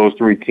 with those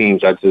three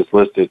teams I just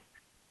listed,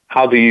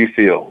 how do you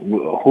feel?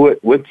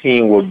 What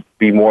team would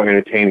be more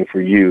entertaining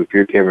for you if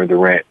you're Kevin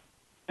Durant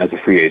as a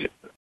free agent?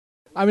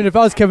 I mean, if I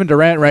was Kevin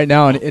Durant right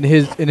now in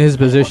his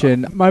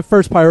position, my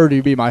first priority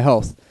would be my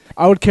health.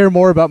 I would care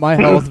more about my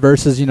health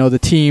versus, the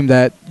team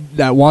that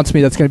wants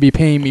me, that's going to be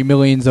paying me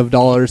millions of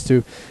dollars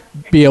to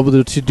be able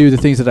to do the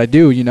things that I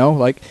do,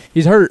 Like,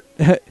 he's hurt.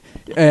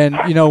 And,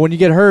 when you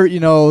get hurt,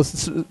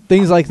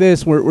 things like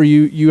this where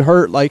you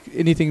hurt like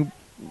anything,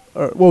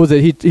 what was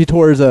it? He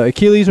tore his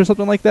Achilles or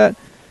something like that?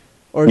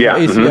 Or his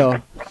ACL.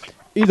 Mm-hmm.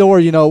 Either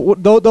or,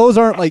 those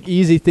aren't like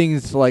easy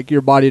things like your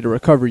body to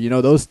recover.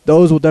 Those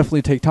will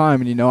definitely take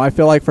time. And I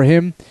feel like for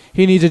him,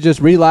 he needs to just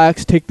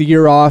relax, take the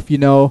year off,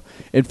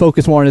 and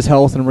focus more on his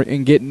health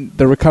and getting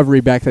the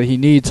recovery back that he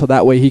needs, so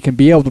that way he can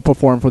be able to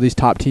perform for these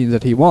top teams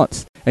that he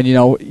wants. And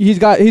he's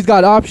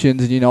got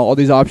options, and all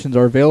these options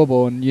are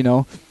available. And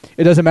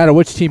it doesn't matter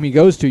which team he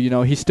goes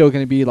to. He's still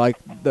going to be like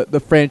the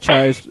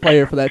franchise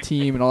player for that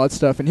team and all that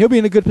stuff, and he'll be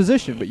in a good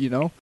position.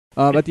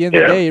 But at the end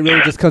of the day, it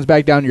really just comes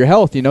back down to your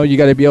health. You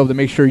got to be able to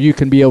make sure you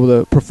can be able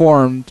to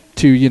perform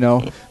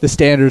to, the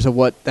standards of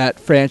what that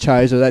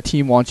franchise or that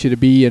team wants you to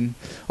be and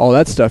all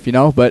that stuff,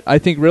 But I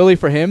think really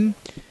for him,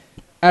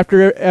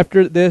 after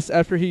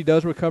he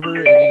does recover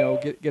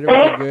and, get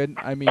everything good,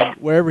 I mean,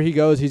 wherever he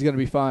goes, he's going to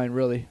be fine,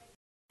 really.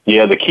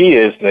 Yeah, the key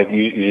is that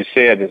you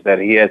said is that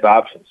he has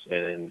options,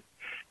 and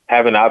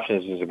having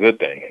options is a good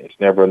thing. It's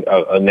never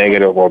a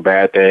negative or a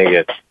bad thing.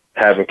 It's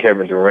having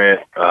Kevin Durant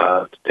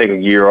to take a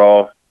year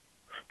off,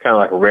 kind of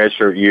like a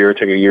redshirt year,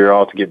 take a year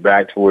off to get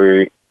back to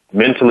where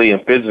mentally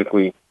and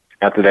physically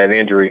after that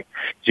injury.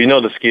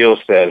 The skill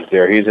set is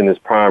there. He's in his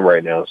prime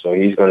right now, so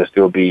he's going to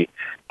still be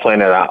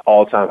playing at an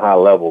all-time high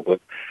level.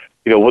 But,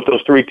 with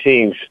those three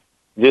teams,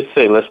 just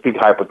say, let's speak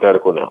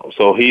hypothetical now.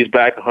 So he's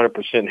back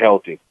 100%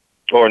 healthy.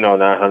 Or no,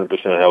 not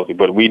 100% healthy,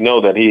 but we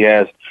know that he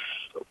has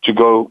to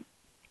go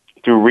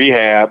through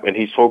rehab, and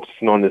he's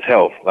focusing on his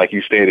health, like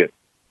you stated.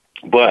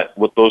 But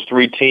with those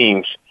three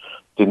teams,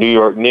 the New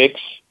York Knicks,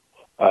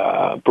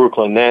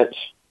 Brooklyn Nets,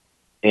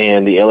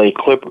 and the LA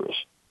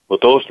Clippers,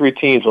 with those three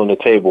teams on the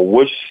table,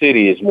 which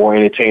city is more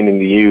entertaining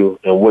to you,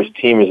 and which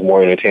team is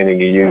more entertaining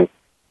to you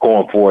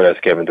going forward as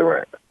Kevin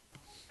Durant?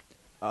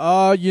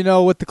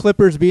 With the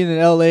Clippers being in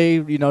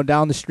LA,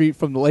 down the street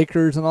from the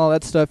Lakers and all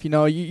that stuff, you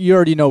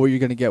already know what you're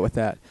going to get with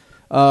that.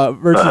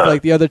 Versus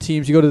like the other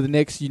teams, you go to the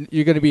Knicks,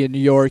 you're going to be in New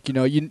York,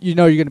 you're going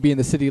to be in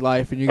the city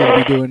life, and you're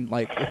going to be doing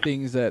like the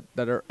things that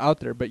are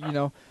out there. But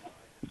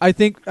I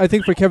think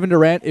for Kevin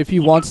Durant, if he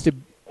wants to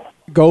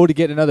go to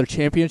get another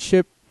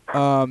championship,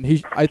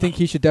 I think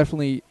he should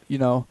definitely,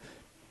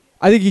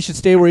 I think he should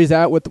stay where he's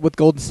at with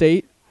Golden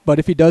State. But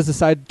if he does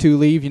decide to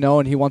leave,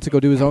 and he wants to go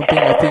do his own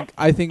thing,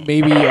 I think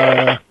maybe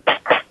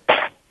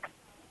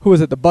who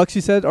was it? The Bucks,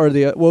 you said, or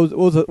the what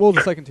was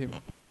the second team?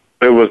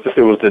 It was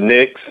the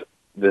Knicks,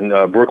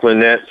 the Brooklyn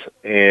Nets,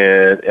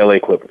 and LA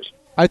Clippers.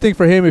 I think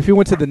for him, if he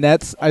went to the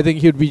Nets, I think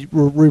he would be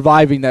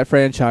reviving that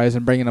franchise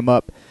and bringing them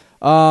up.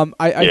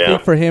 I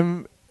think for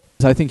him,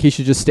 I think he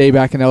should just stay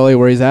back in LA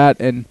where he's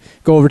at and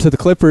go over to the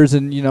Clippers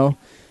and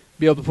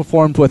be able to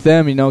perform with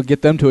them,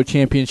 get them to a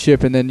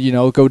championship, and then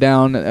go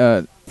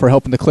down for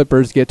helping the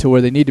Clippers get to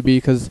where they need to be,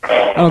 because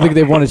I don't think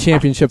they've won a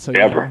championship. So,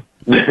 ever.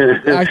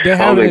 I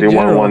don't think they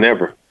won one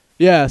ever.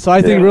 Yeah, so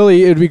I think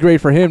really it would be great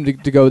for him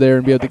to go there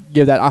and be able to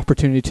give that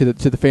opportunity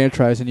to the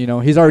franchise. And,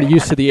 he's already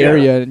used to the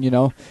area, and,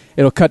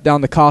 it'll cut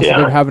down the cost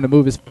of him having to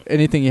move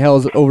anything he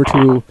has over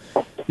to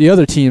the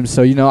other teams.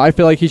 So, I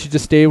feel like he should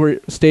just stay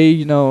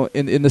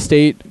in the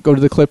state, go to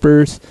the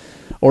Clippers,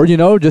 or,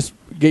 just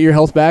get your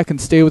health back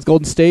and stay with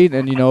Golden State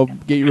and,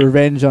 get your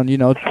revenge on,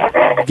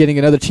 getting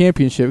another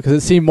championship, because it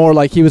seemed more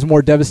like he was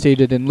more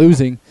devastated in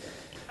losing.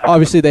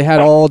 Obviously, they had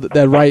all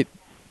the right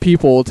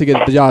people to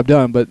get the job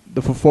done, but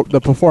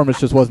the performance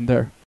just wasn't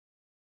there.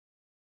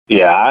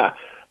 Yeah,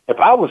 if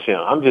I was him,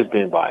 I'm just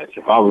being biased.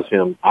 If I was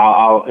him,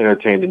 I'll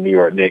entertain the New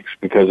York Knicks,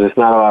 because there's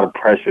not a lot of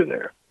pressure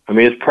there. I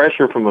mean, it's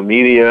pressure from a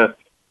media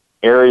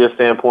area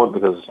standpoint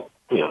because,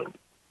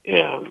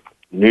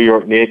 New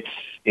York Knicks,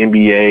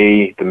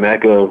 NBA, the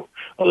Mecca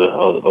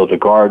of the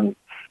Garden.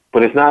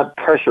 But it's not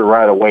pressure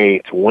right away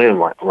to win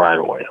right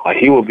away. Like,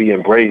 he will be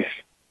embraced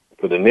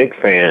for the Knicks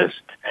fans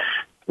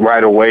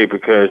right away,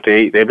 because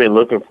they've been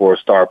looking for a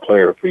star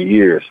player for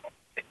years.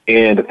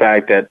 And the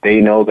fact that they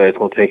know that it's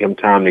going to take him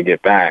time to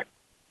get back,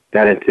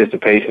 that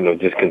anticipation will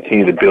just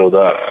continue to build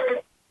up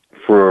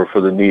for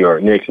the New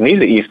York Knicks. And he's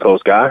an East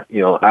Coast guy,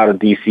 out of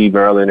D.C.,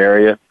 Maryland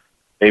area.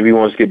 Maybe he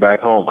wants to get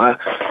back home.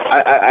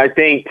 I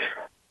think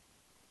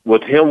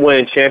with him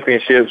winning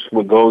championships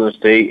with Golden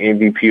State,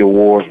 MVP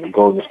awards with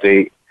Golden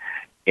State,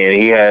 and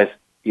he has,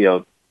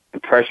 the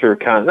pressure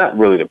not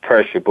really the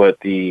pressure, but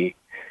the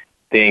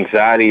the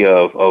anxiety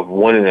of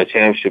winning a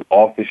championship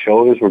off his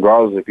shoulders,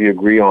 regardless if you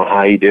agree on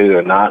how he did it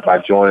or not by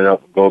joining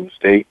up with Golden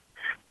State.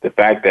 The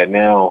fact that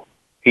now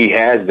he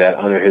has that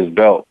under his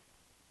belt.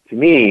 To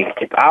me,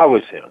 if I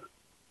was him,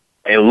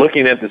 and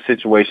looking at the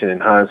situation in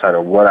hindsight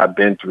of what I've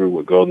been through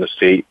with Golden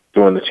State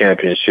during the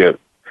championship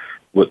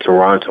with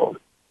Toronto,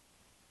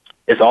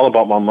 it's all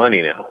about my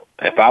money now.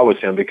 If I was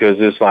him, because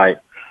it's like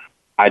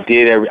I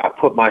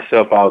put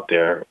myself out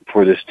there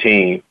for this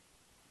team,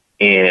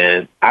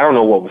 and I don't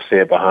know what was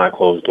said behind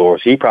closed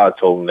doors. He probably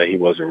told them that he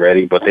wasn't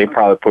ready, but they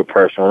probably put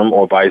pressure on him,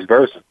 or vice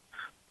versa.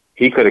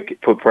 He could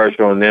have put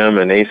pressure on them,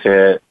 and they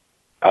said,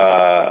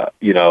 no,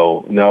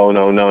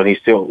 and he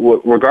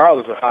still,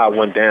 regardless of how it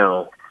went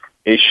down,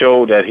 it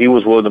showed that he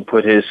was willing to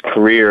put his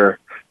career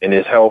and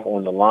his health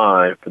on the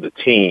line for the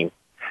team,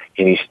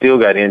 and he still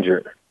got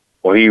injured,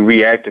 or he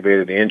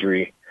reactivated the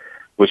injury,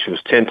 which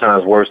was 10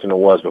 times worse than it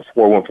was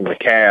before. Went from the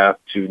calf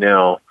to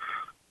now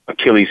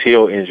Achilles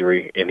heel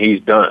injury, and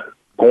he's done.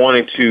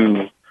 Going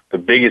into the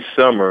biggest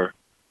summer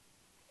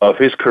of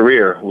his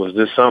career was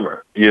this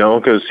summer,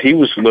 because he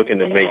was looking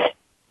to make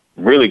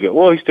really good.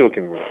 Well, he still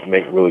can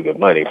make really good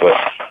money, but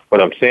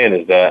what I'm saying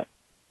is that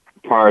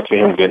prior to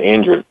him getting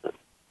injured,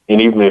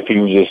 and even if he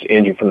was just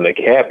injured from the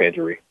calf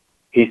injury,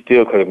 he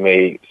still could have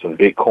made some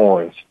big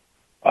coins,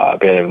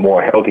 been a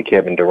more healthy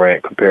Kevin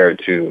Durant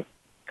compared to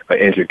an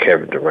injured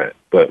Kevin Durant.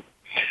 But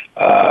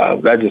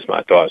that's just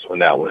my thoughts on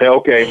that one. Hey,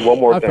 okay, one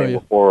more thing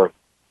before.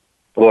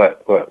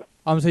 What?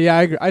 Yeah,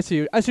 I agree. I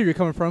see where you're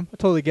coming from. I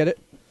totally get it.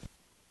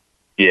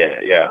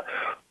 Yeah.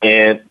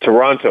 And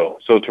Toronto.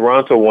 So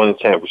Toronto won the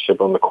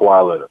championship on the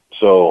Kawhi Leonard.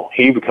 So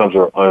he becomes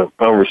an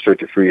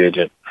unrestricted free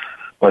agent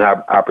with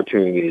an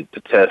opportunity to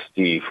test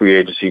the free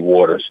agency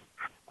waters.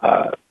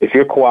 If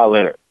you're Kawhi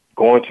Leonard,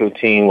 going to a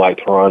team like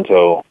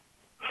Toronto,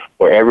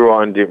 where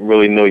everyone didn't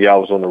really know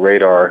y'all was on the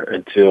radar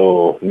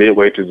until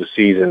midway through the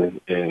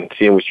season and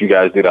seeing what you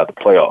guys did out the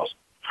playoffs,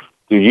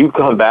 do you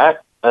come back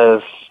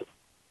to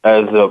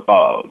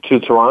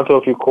Toronto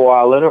if you're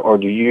Kawhi Leonard, or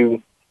do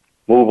you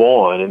move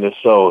on? And if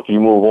so, if you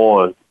move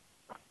on,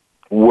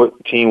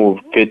 what team will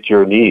fit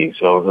your needs?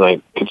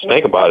 So, just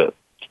think about it.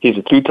 He's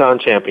a two-time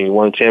champion. He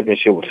won a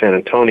championship with San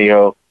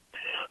Antonio.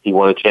 He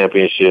won a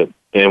championship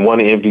and won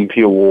an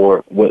MVP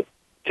award with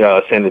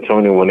San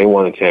Antonio when they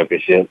won a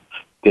championship.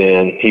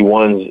 Then he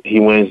wins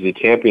the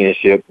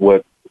championship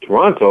with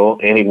Toronto,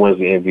 and he wins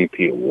the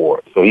MVP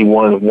award. So he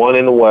won one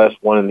in the West,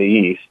 one in the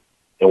East,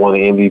 and won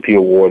the MVP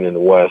award in the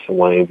West and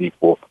won the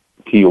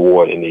MVP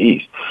award in the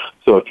East.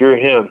 So if you're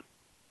him,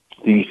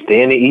 do you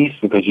stay in the East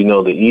because you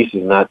know the East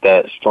is not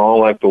that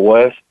strong like the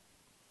West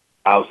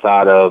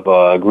outside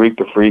of Greek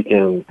the Freak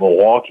in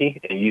Milwaukee,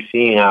 and you've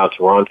seen how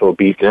Toronto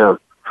beat them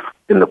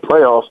in the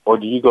playoffs, or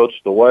do you go to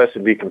the West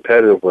and be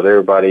competitive with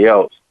everybody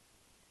else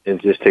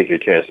and just take your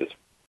chances?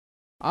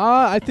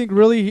 I think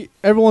really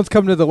everyone's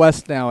coming to the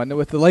West now, and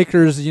with the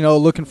Lakers,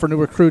 looking for new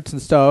recruits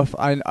and stuff,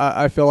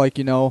 I feel like,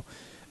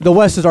 the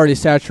West is already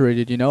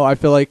saturated, I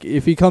feel like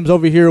if he comes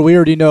over here, we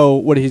already know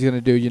what he's going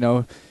to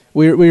do,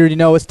 We already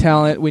know his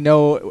talent. We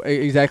know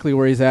exactly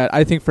where he's at.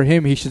 I think for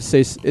him, he should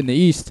stay in the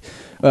East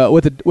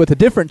with a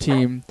different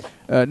team,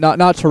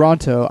 not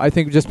Toronto. I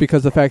think just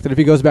because of the fact that if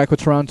he goes back with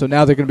Toronto,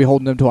 now they're going to be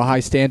holding him to a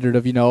high standard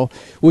of,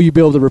 will you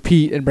be able to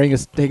repeat and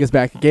take us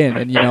back again?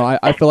 And,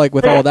 I feel like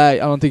with all that,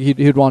 I don't think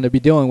he'd want to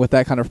be dealing with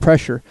that kind of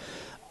pressure.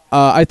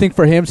 I think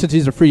for him, since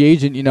he's a free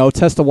agent,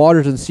 test the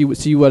waters and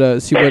see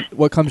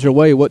what comes your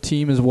way, what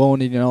team is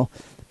willing to,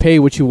 pay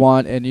what you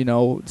want, and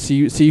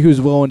see who's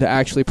willing to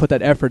actually put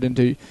that effort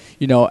into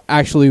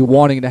actually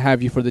wanting to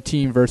have you for the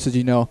team versus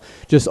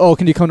just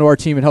can you come to our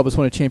team and help us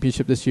win a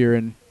championship this year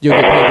and you'll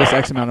get paid this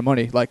X amount of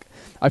money. Like,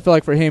 I feel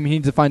like for him, he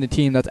needs to find a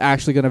team that's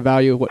actually going to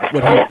value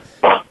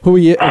who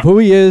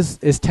he is,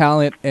 his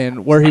talent,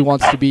 and where he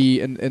wants to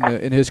be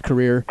in his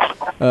career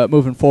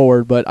moving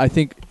forward. But I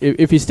think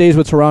if he stays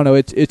with Toronto,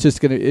 it's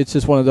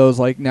just one of those,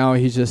 like, now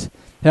he's just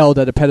held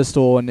at a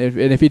pedestal, and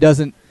if he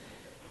doesn't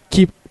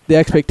keep the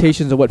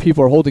expectations of what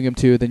people are holding him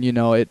to, then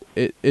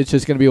it's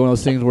just going to be one of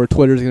those things where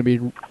Twitter's going to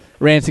be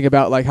ranting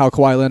about like how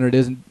Kawhi Leonard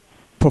isn't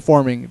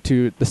performing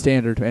to the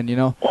standard.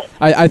 And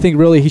I think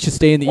really he should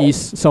stay in the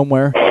East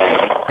somewhere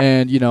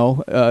and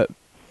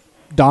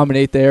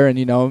dominate there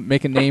and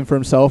make a name for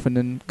himself, and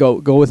then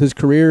go with his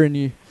career, and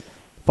you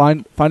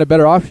find a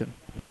better option.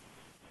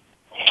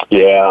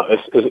 Yeah,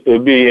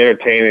 it'd be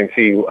entertaining to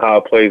see how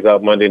it plays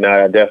out Monday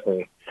night. I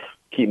definitely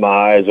keep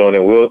my eyes on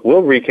it.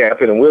 We'll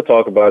recap it, and we'll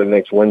talk about it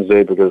next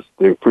Wednesday because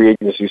the free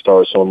agency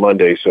starts on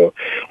Monday. So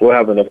we'll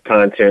have enough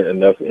content,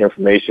 enough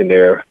information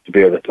there to be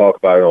able to talk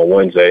about it on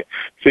Wednesday.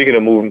 Speaking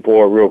of moving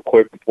forward real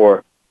quick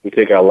before we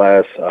take our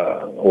last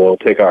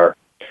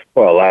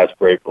last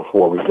break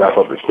before we wrap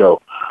up the show.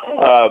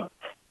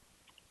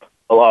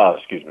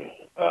 Excuse me.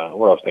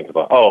 What I was thinking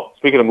about.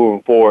 Speaking of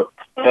moving forward,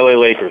 LA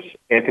Lakers,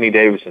 Anthony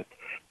Davidson.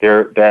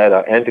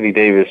 That Anthony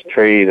Davis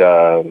trade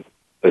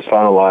is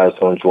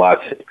finalized on July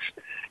 6th.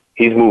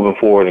 He's moving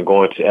forward and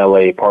going to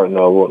L.A.,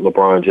 partner with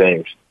LeBron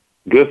James.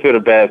 Good fit or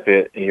bad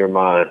fit in your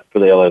mind for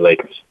the L.A.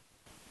 Lakers?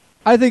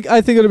 I think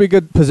it'll be a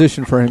good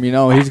position for him.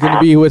 He's going to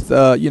be with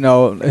a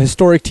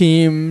historic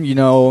team.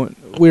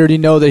 We already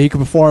know that he can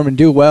perform and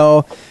do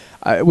well.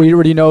 We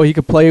already know he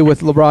could play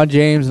with LeBron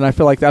James, and I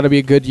feel like that'll be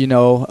a good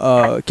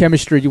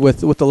chemistry with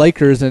the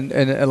Lakers and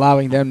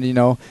allowing them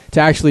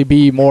to actually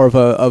be more of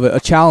a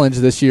challenge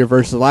this year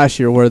versus last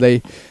year, where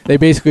they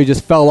basically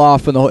just fell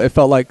off and it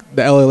felt like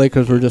the LA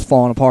Lakers were just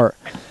falling apart.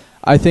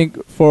 I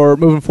think for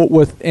moving forward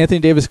with Anthony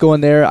Davis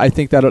going there, I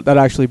think that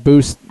actually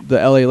boosts the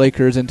LA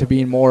Lakers into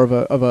being more of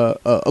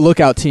a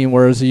lookout team.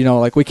 Whereas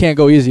we can't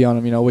go easy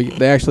on them.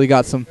 They actually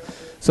got some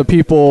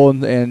people,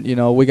 and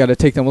we got to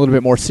take them a little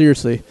bit more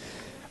seriously.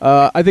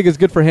 I think it's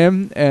good for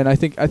him, and I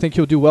think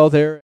he'll do well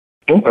there.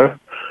 Okay,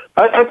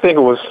 I think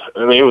it was.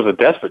 I mean, it was a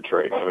desperate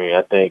trade. I mean,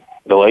 I think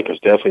the Lakers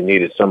definitely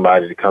needed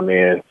somebody to come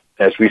in,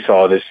 as we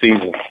saw this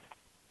season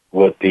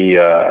with the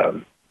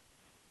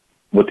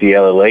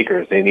LA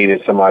Lakers. They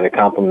needed somebody to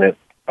complement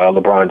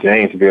LeBron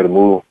James to be able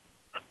to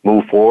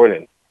move forward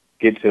and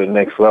get to the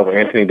next level.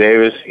 Anthony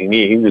Davis,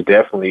 he was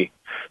definitely,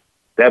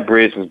 that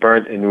bridge was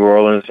burnt in New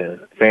Orleans, and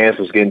fans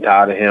was getting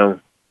tired of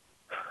him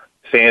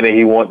saying that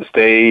he wanted to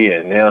stay,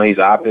 and now he's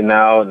opting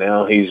out.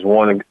 Now he's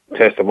wanting to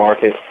test the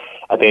market.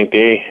 I think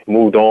they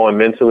moved on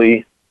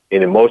mentally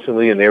and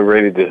emotionally, and they're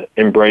ready to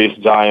embrace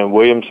Zion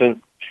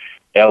Williamson.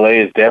 LA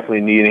is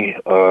definitely needing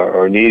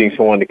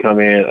someone to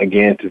come in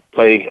again to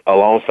play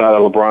alongside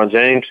of LeBron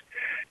James,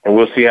 and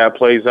we'll see how it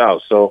plays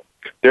out. So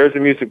there's the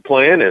music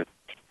playing, and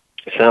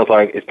it sounds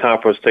like it's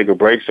time for us to take a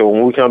break. So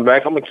when we come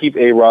back, I'm going to keep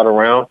A-Rod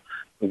around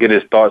and get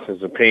his thoughts and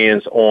his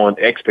opinions on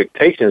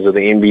expectations of the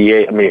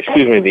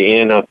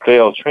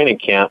NFL training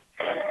camp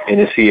and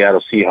the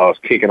Seattle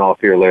Seahawks kicking off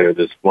here later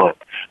this month.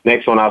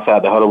 Next on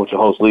Outside the Huddle with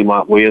your host,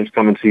 Lemont Williams,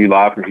 coming to you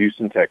live from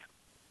Houston, Texas.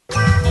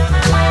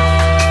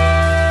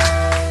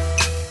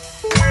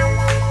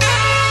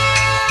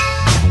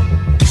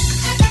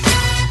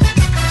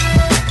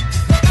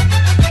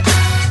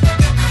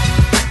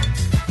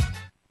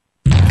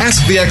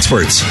 Ask the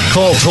experts.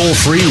 Call toll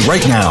free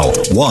right now.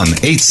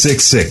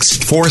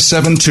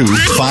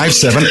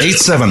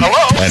 1-866-472-5787.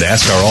 And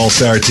ask our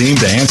All-Star team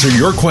to answer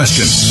your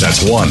question. That's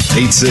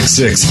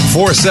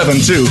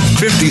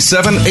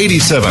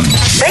 1-866-472-5787.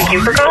 Thank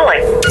you for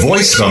calling.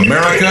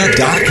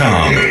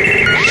 VoiceAmerica.com.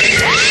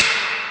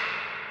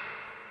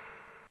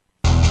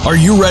 Are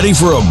you ready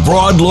for a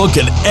broad look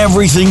at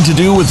everything to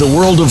do with the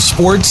world of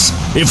sports?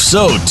 If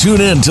so,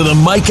 tune in to the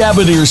Mike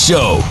Abadir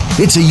Show.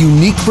 It's a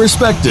unique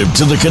perspective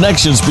to the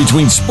connections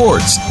between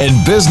sports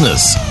and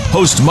business.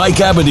 Host Mike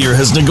Abadir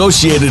has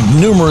negotiated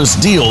numerous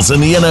deals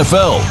in the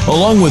NFL.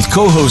 Along with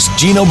co-host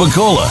Gino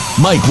Bacola,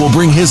 Mike will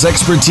bring his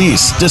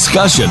expertise,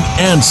 discussion,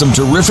 and some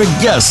terrific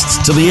guests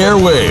to the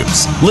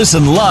airwaves.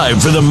 Listen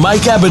live for the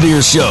Mike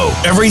Abadir Show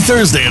every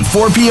Thursday at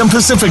 4 p.m.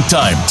 Pacific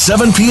Time,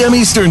 7 p.m.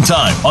 Eastern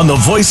Time on the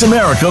Voice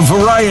America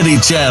Variety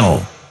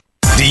Channel.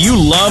 Do you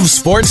love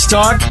sports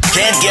talk?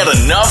 Can't get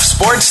enough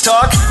sports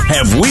talk?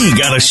 Have we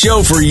got a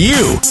show for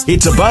you?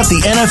 It's about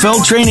the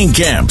NFL training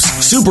camps,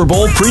 Super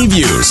Bowl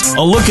previews,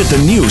 a look at the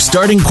new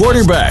starting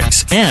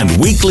quarterbacks, and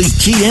weekly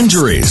key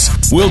injuries.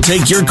 We'll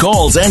take your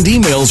calls and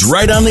emails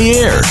right on the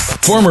air.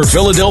 Former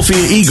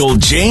Philadelphia Eagle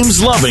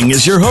James Loving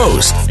is your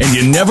host, and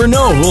you never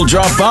know who'll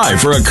drop by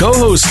for a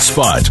co-host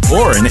spot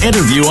or an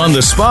interview on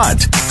the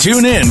spot.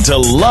 Tune in to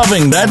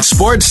Loving That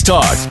Sports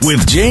Talk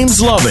with James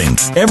Loving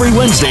every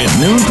Wednesday at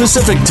noon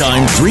Pacific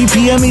Time, 3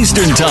 p.m.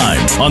 Eastern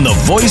Time on the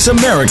Voice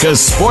America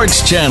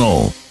Sports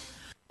Channel.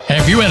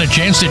 Have you had a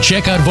chance to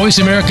check out Voice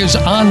America's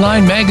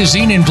online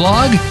magazine and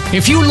blog?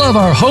 If you love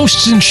our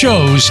hosts and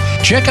shows,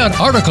 check out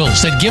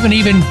articles that give an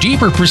even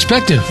deeper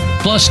perspective,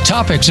 plus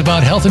topics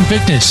about health and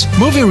fitness,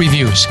 movie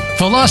reviews,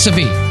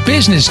 philosophy,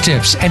 business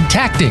tips and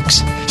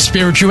tactics,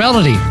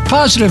 spirituality,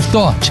 positive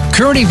thought,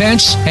 current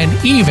events, and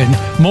even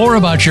more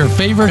about your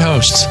favorite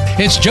hosts.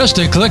 It's just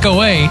a click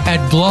away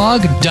at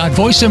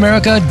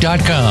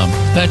blog.voiceamerica.com.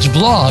 That's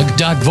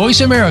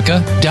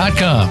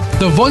blog.voiceamerica.com.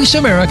 The Voice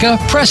America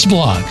Press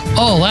Blog.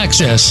 All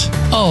access,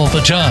 all the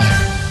time.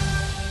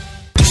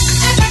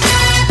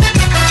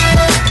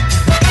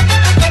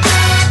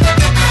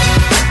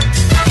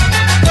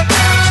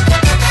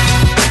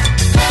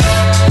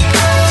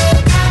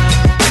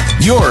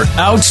 You're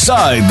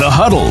Outside the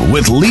Huddle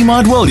with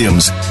Lemont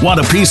Williams.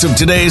 Want a piece of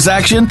today's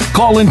action?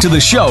 Call into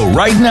the show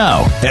right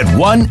now at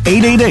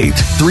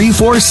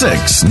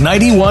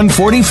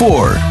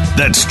 1-888-346-9144.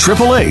 That's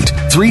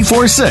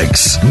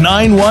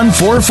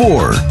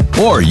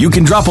 888-346-9144. Or you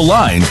can drop a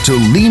line to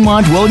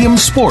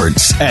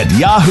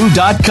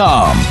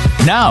LemontWilliamsSports@yahoo.com.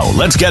 Now,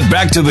 let's get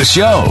back to the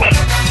show.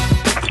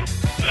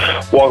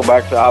 Welcome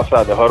back to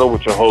Outside the Huddle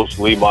with your host,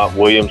 Lemont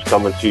Williams,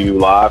 coming to you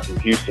live from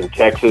Houston,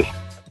 Texas.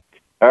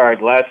 All right,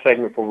 last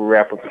segment before we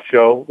wrap up the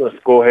show. Let's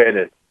go ahead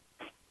and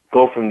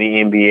go from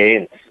the NBA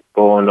and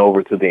go on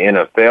over to the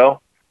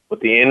NFL. With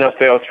the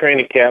NFL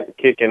training camp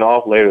kicking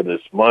off later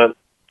this month,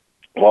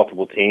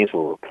 multiple teams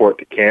will report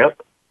to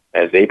camp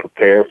as they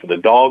prepare for the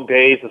dog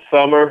days of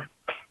summer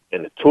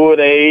and the tour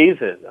days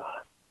and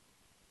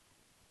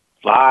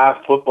live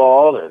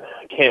football, and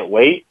can't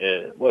wait.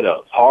 And what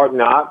else? Hard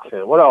knocks,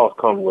 and what else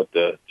comes with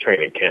the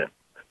training camp?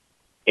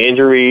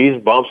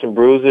 Injuries, bumps and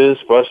bruises,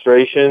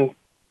 frustration.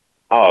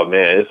 Oh,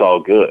 man, it's all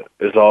good.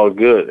 It's all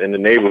good in the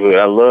neighborhood.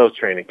 I love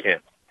training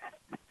camp.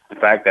 The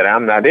fact that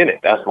I'm not in it,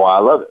 that's why I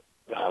love it.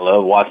 I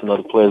love watching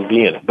other players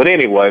be in it. But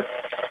anyway,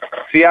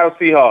 Seattle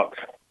Seahawks.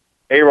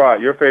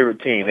 A-Rod, your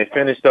favorite team. They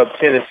finished up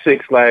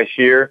 10-6 last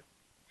year,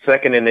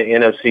 second in the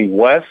NFC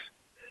West.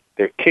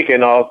 They're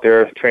kicking off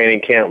their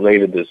training camp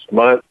later this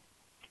month,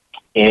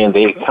 and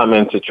they come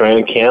into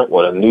training camp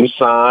with a new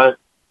sign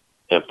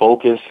and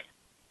focused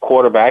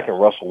quarterback in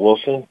Russell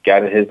Wilson,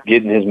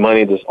 getting his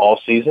money this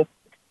offseason.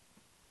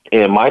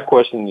 And my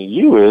question to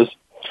you is,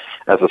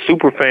 as a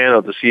super fan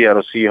of the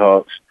Seattle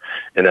Seahawks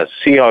and as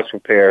Seahawks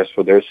prepares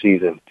for their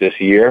season this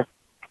year,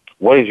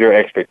 what is your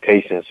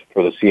expectations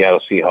for the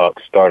Seattle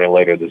Seahawks starting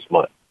later this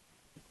month?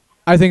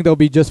 I think they'll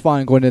be just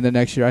fine going into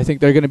next year. I think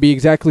they're going to be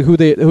exactly who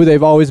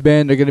they've always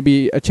been. They're going to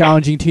be a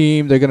challenging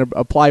team. They're going to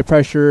apply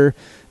pressure.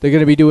 They're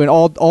going to be doing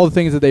all the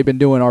things that they've been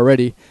doing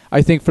already.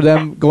 I think for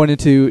them going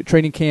into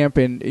training camp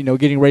and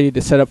getting ready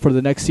to set up for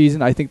the next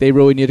season, I think they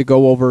really need to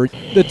go over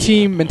the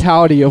team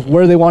mentality of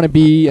where they want to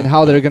be and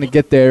how they're going to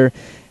get there,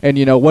 and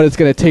what it's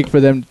going to take for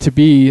them to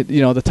be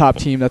the top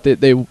team that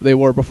they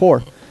were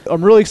before.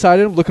 I'm really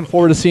excited. I'm looking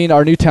forward to seeing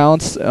our new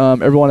talents,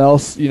 everyone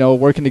else,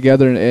 working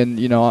together, and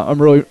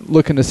I'm really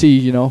looking to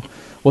see,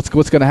 what's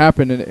going to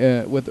happen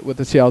with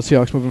the Seattle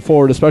Seahawks moving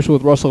forward, especially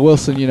with Russell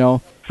Wilson.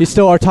 He's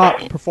still our top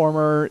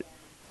performer,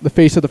 the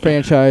face of the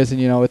franchise,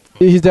 and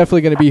he's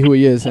definitely going to be who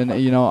he is. And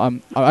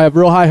I have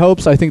real high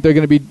hopes. I think they're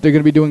going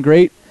to be doing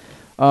great.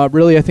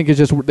 Really, I think it's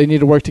just they need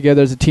to work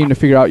together as a team to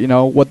figure out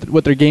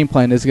what their game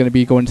plan is going to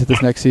be going into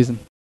this next season.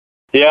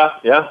 Yeah.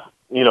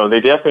 They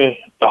definitely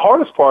the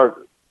hardest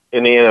part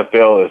in the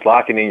NFL is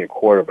locking in your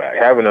quarterback,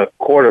 having a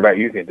quarterback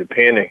you can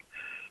depend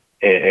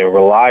and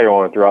rely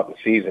on throughout the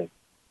season.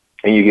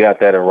 And you got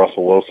that in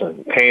Russell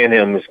Wilson. Paying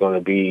him is going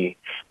to be,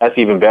 that's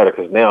even better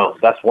because now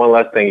that's one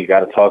less thing you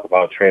got to talk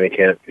about training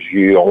camp because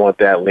you don't want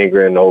that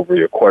lingering over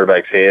your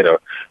quarterback's head or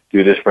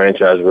do this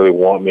franchise really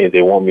want me?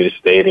 They want me to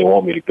stay. They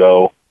want me to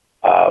go.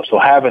 So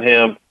having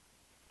him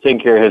taking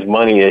care of his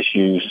money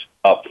issues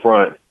up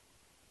front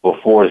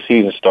before the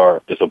season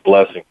starts is a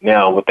blessing.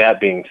 Now, with that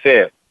being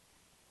said,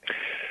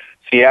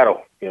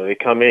 Seattle, they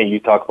come in, you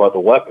talk about the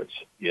weapons.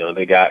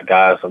 They got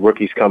guys, some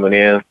rookies coming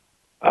in.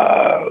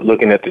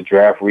 Looking at the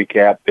draft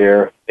recap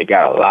there, they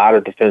got a lot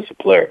of defensive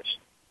players.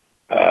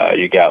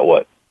 You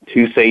got,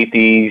 2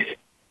 safeties,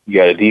 you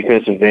got a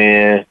defensive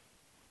end,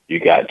 you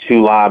got 2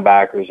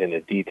 linebackers and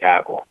a D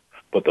tackle.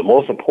 But the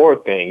most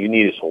important thing, you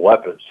needed some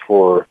weapons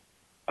for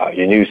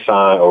your new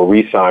sign or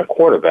re-signed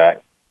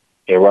quarterback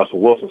in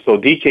Russell Wilson. So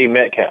DK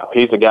Metcalf,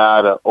 he's the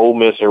guy that Ole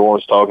Miss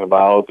everyone's talking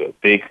about, the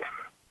big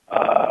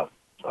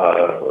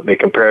they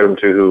compared him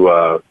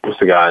to what's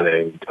the guy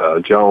named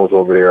Jones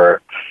over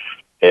there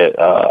at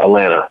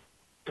Atlanta.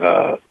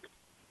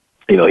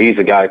 He's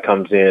a guy that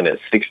comes in at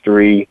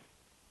 6'3",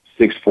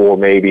 6'4",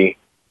 maybe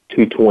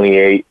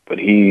 228, but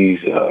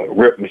he's a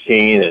rip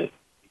machine and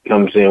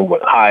comes in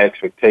with high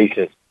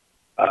expectations.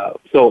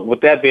 So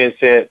with that being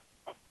said,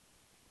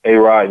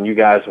 A-Rod and you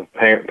guys are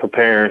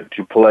preparing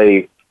to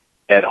play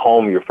at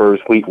home your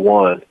first week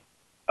 1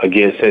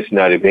 against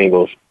Cincinnati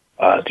Bengals.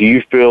 Do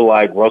you feel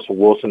like Russell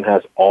Wilson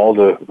has all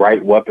the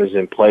right weapons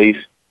in place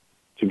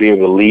to be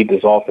able to lead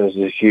this offense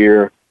this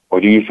year? Or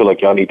do you feel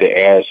like y'all need to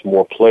add some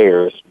more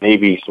players,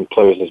 maybe some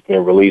players that's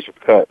been released or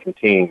cut from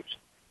teams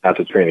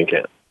after training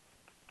camp?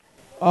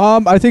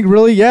 I think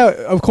really, yeah,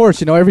 of course,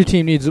 every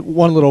team needs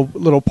one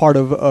little part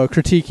of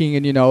critiquing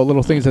and,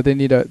 little things that they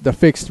need to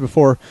fix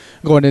before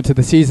going into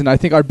the season. I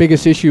think our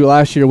biggest issue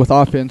last year with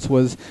offense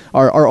was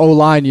our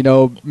O-line,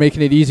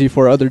 making it easy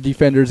for other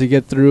defenders to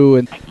get through.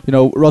 And,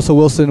 Russell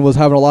Wilson was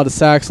having a lot of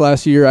sacks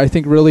last year. I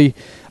think really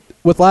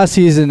with last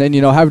season and,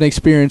 having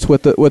experience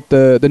with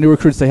the new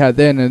recruits they had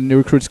then and the new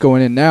recruits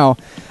going in now,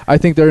 I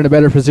think they're in a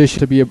better position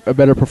to be a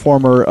better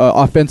performer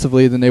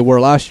offensively than they were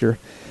last year.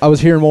 I was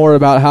hearing more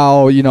about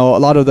how, a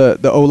lot of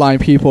the O-line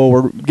people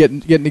were getting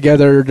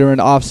together during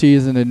the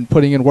off-season and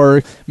putting in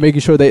work,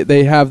 making sure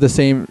they have the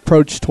same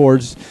approach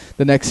towards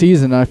the next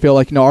season. And I feel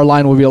like, our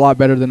line will be a lot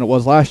better than it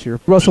was last year.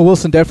 Russell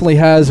Wilson definitely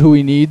has who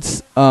he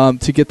needs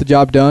to get the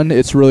job done.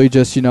 It's really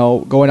just,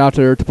 going out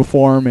there to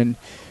perform and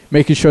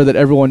making sure that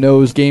everyone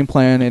knows game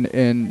plan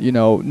and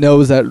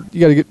knows that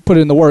you got to put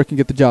in the work and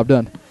get the job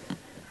done.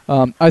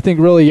 I think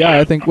really,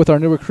 I think with our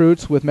new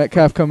recruits, with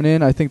Metcalf coming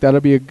in, I think that'll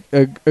be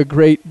a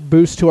great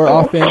boost to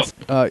our offense.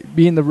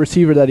 Being the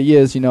receiver that he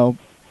is,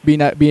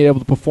 being able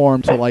to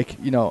perform to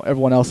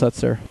everyone else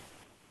that's there.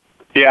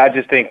 Yeah, I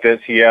just think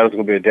that Seattle's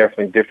going to be a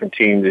definitely different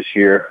team this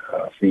year.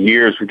 For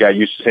years, we got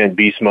used to seeing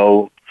beast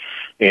mode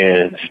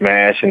and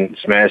smash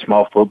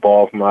mouth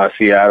football from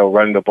Seattle,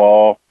 running the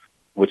ball,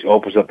 which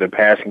opens up their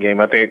passing game.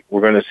 I think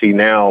we're going to see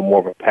now more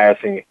of a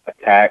passing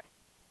attack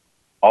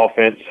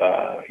offense.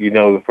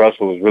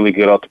 Russell was really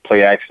good off the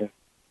play action,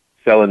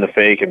 selling the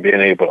fake and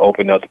being able to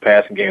open up the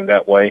passing game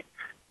that way.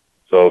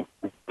 So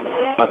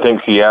I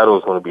think Seattle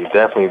is going to be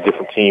definitely a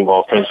different team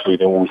offensively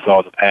than what we saw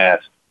in the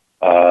past.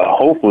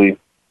 Hopefully,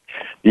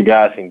 you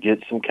guys can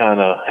get some kind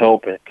of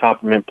help and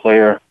complement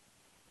player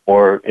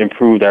or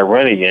improve that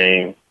running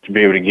game to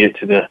be able to get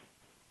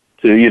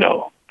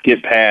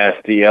get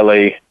past the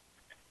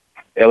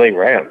LA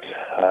Rams.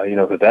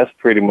 Because that's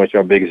pretty much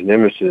our biggest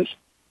nemesis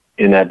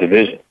in that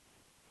division.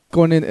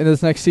 Going in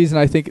this next season,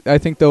 I think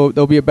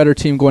there'll be a better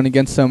team going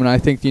against them, and I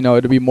think it'll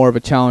be more of a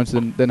challenge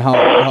than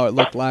how it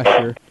looked last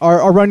year.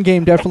 Our run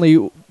game definitely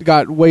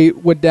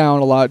went down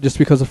a lot just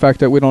because of the fact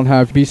that we don't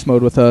have beast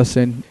mode with us,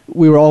 and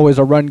we were always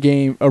a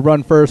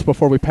run first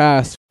before we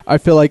passed. I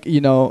feel like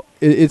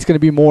it's going to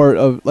be more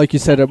of, like you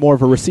said, more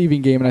of a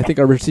receiving game, and I think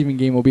our receiving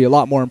game will be a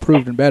lot more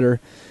improved and better.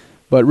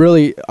 But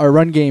really, our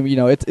run game,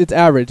 it's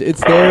average.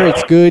 It's there.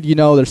 It's good.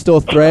 There's still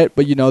a threat,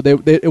 but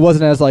it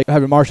wasn't as like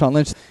having Marshawn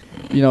Lynch.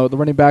 The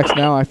running backs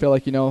now, I feel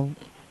like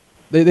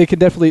they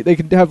could have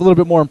a little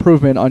bit more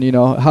improvement on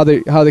how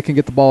they can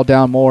get the ball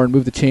down more and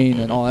move the chain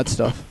and all that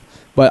stuff.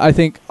 But I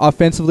think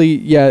offensively,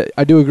 yeah,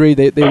 I do agree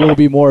they will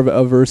be more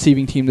of a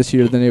receiving team this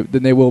year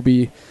than they will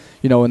be,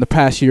 in the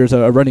past years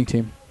a running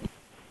team.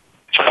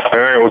 All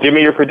right, well, give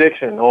me your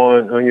prediction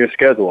on your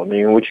schedule. I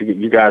mean,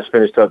 you guys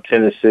finished up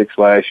 10-6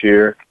 last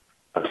year.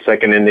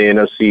 Second in the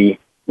NFC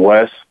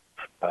West.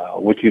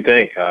 What you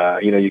think?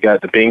 You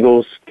got the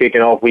Bengals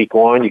kicking off week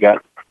 1. You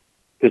got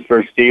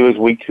Pittsburgh Steelers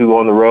week 2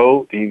 on the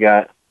road. Then you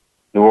got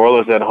New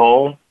Orleans at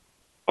home.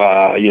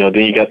 Then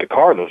you got the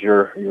Cardinals,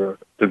 your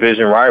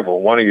division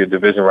rival, one of your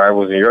division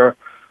rivals, and your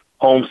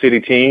home city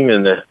team,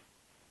 and the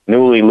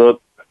newly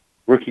looked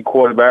rookie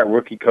quarterback,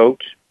 rookie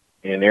coach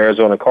in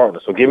Arizona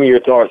Cardinals. So give me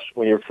your thoughts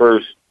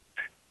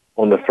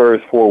on the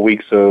first 4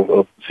 weeks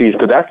of season,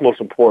 because that's the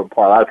most important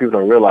part. A lot of people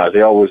don't realize.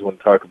 They always want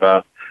to talk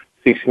about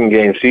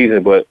 16-game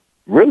season, but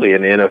really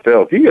in the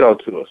NFL, if you get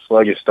out to a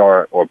sluggish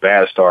start or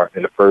bad start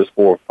in the first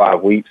 4 or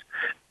 5 weeks,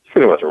 it's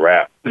pretty much a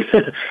wrap.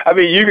 I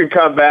mean, you can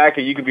come back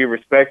and you can be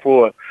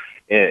respectful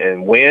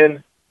and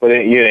win, but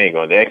you ain't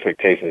going. The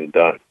expectation is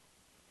done.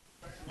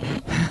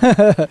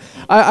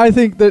 I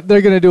think that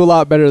they're going to do a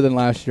lot better than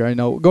last year. I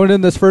know going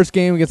in this first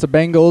game against the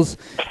Bengals,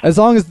 as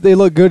long as they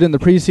look good in the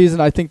preseason,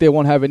 I think they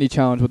won't have any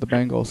challenge with the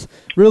Bengals.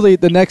 Really,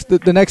 the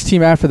next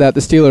team after that, the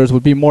Steelers,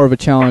 would be more of a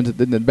challenge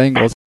than the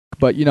Bengals.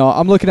 But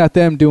I'm looking at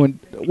them doing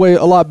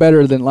a lot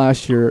better than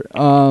last year.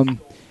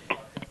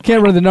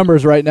 Can't run the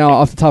numbers right now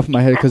off the top of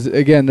my head because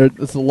again,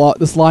 there's a lot.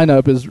 This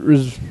lineup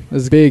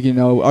is big.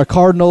 Our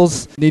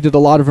Cardinals needed a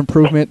lot of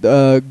improvement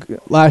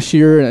last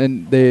year,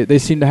 and they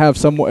seem to have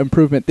some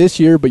improvement this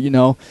year. But we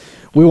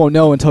won't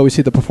know until we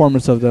see the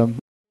performance of them.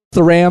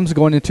 The Rams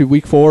going into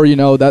week 4,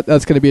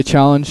 that's going to be a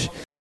challenge.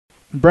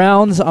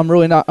 Browns, I'm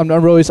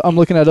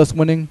looking at us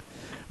winning.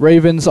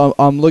 Ravens,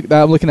 I'm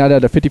looking at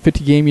it a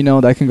 50-50 game.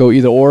 That can go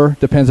either or.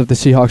 Depends if the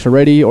Seahawks are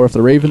ready or if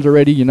the Ravens are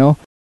ready.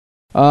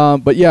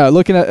 But yeah,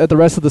 looking at the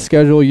rest of the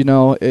schedule,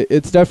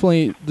 there's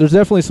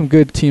definitely some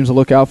good teams to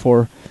look out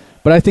for.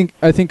 But I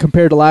think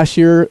compared to last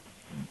year,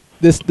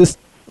 this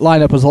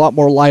lineup is a lot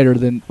more lighter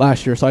than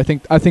last year. So I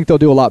think they'll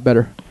do a lot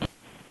better.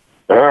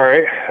 All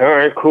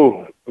right,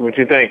 cool. What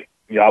you think?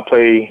 Y'all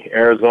play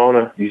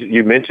Arizona.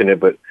 You mentioned it,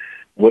 but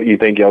what you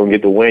think y'all can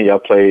get the win? Y'all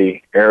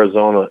play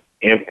Arizona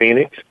and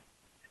Phoenix.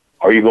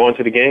 Are you going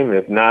to the game? And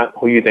if not,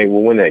 who do you think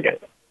will win that game?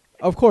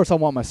 Of course, I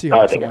want my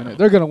Seahawks to win it.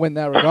 They're going to win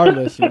that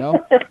regardless,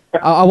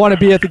 I want to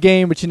be at the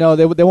game, but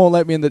they won't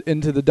let me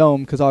into the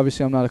dome because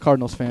obviously I'm not a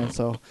Cardinals fan.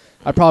 So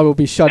I probably will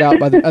be shut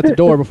out at the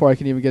door before I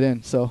can even get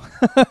in. So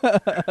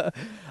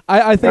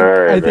I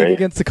think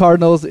against the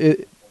Cardinals, they're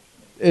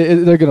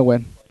going to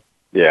win.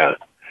 Yeah.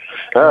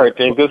 All right,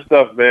 then. Good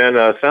stuff, man.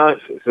 So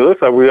it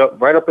looks like we're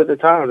right up at the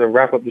time to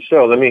wrap up the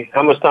show.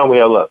 How much time we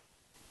have left?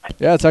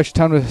 Yeah, it's actually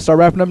time to start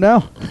wrapping up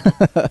now.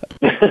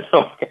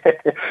 Okay.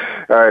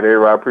 All right,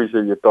 everybody. I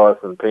appreciate your thoughts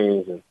and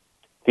opinions and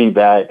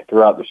feedback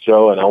throughout the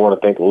show, and I want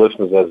to thank the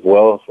listeners as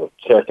well for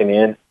checking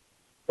in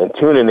and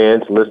tuning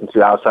in to listen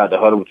to Outside the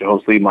Huddle with your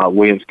host, Lemont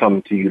Williams,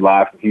 coming to you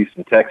live from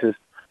Houston, Texas.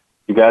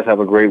 You guys have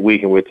a great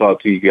week, and we'll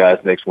talk to you guys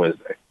next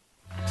Wednesday.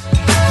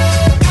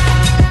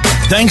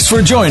 Thanks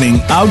for joining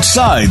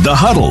Outside the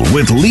Huddle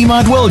with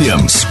Lemont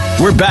Williams.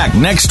 We're back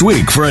next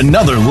week for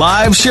another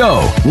live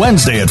show,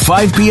 Wednesday at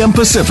 5 p.m.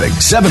 Pacific,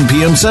 7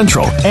 p.m.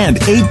 Central,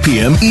 and 8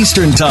 p.m.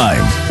 Eastern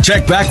Time.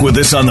 Check back with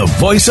us on the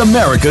Voice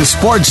America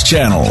Sports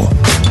Channel.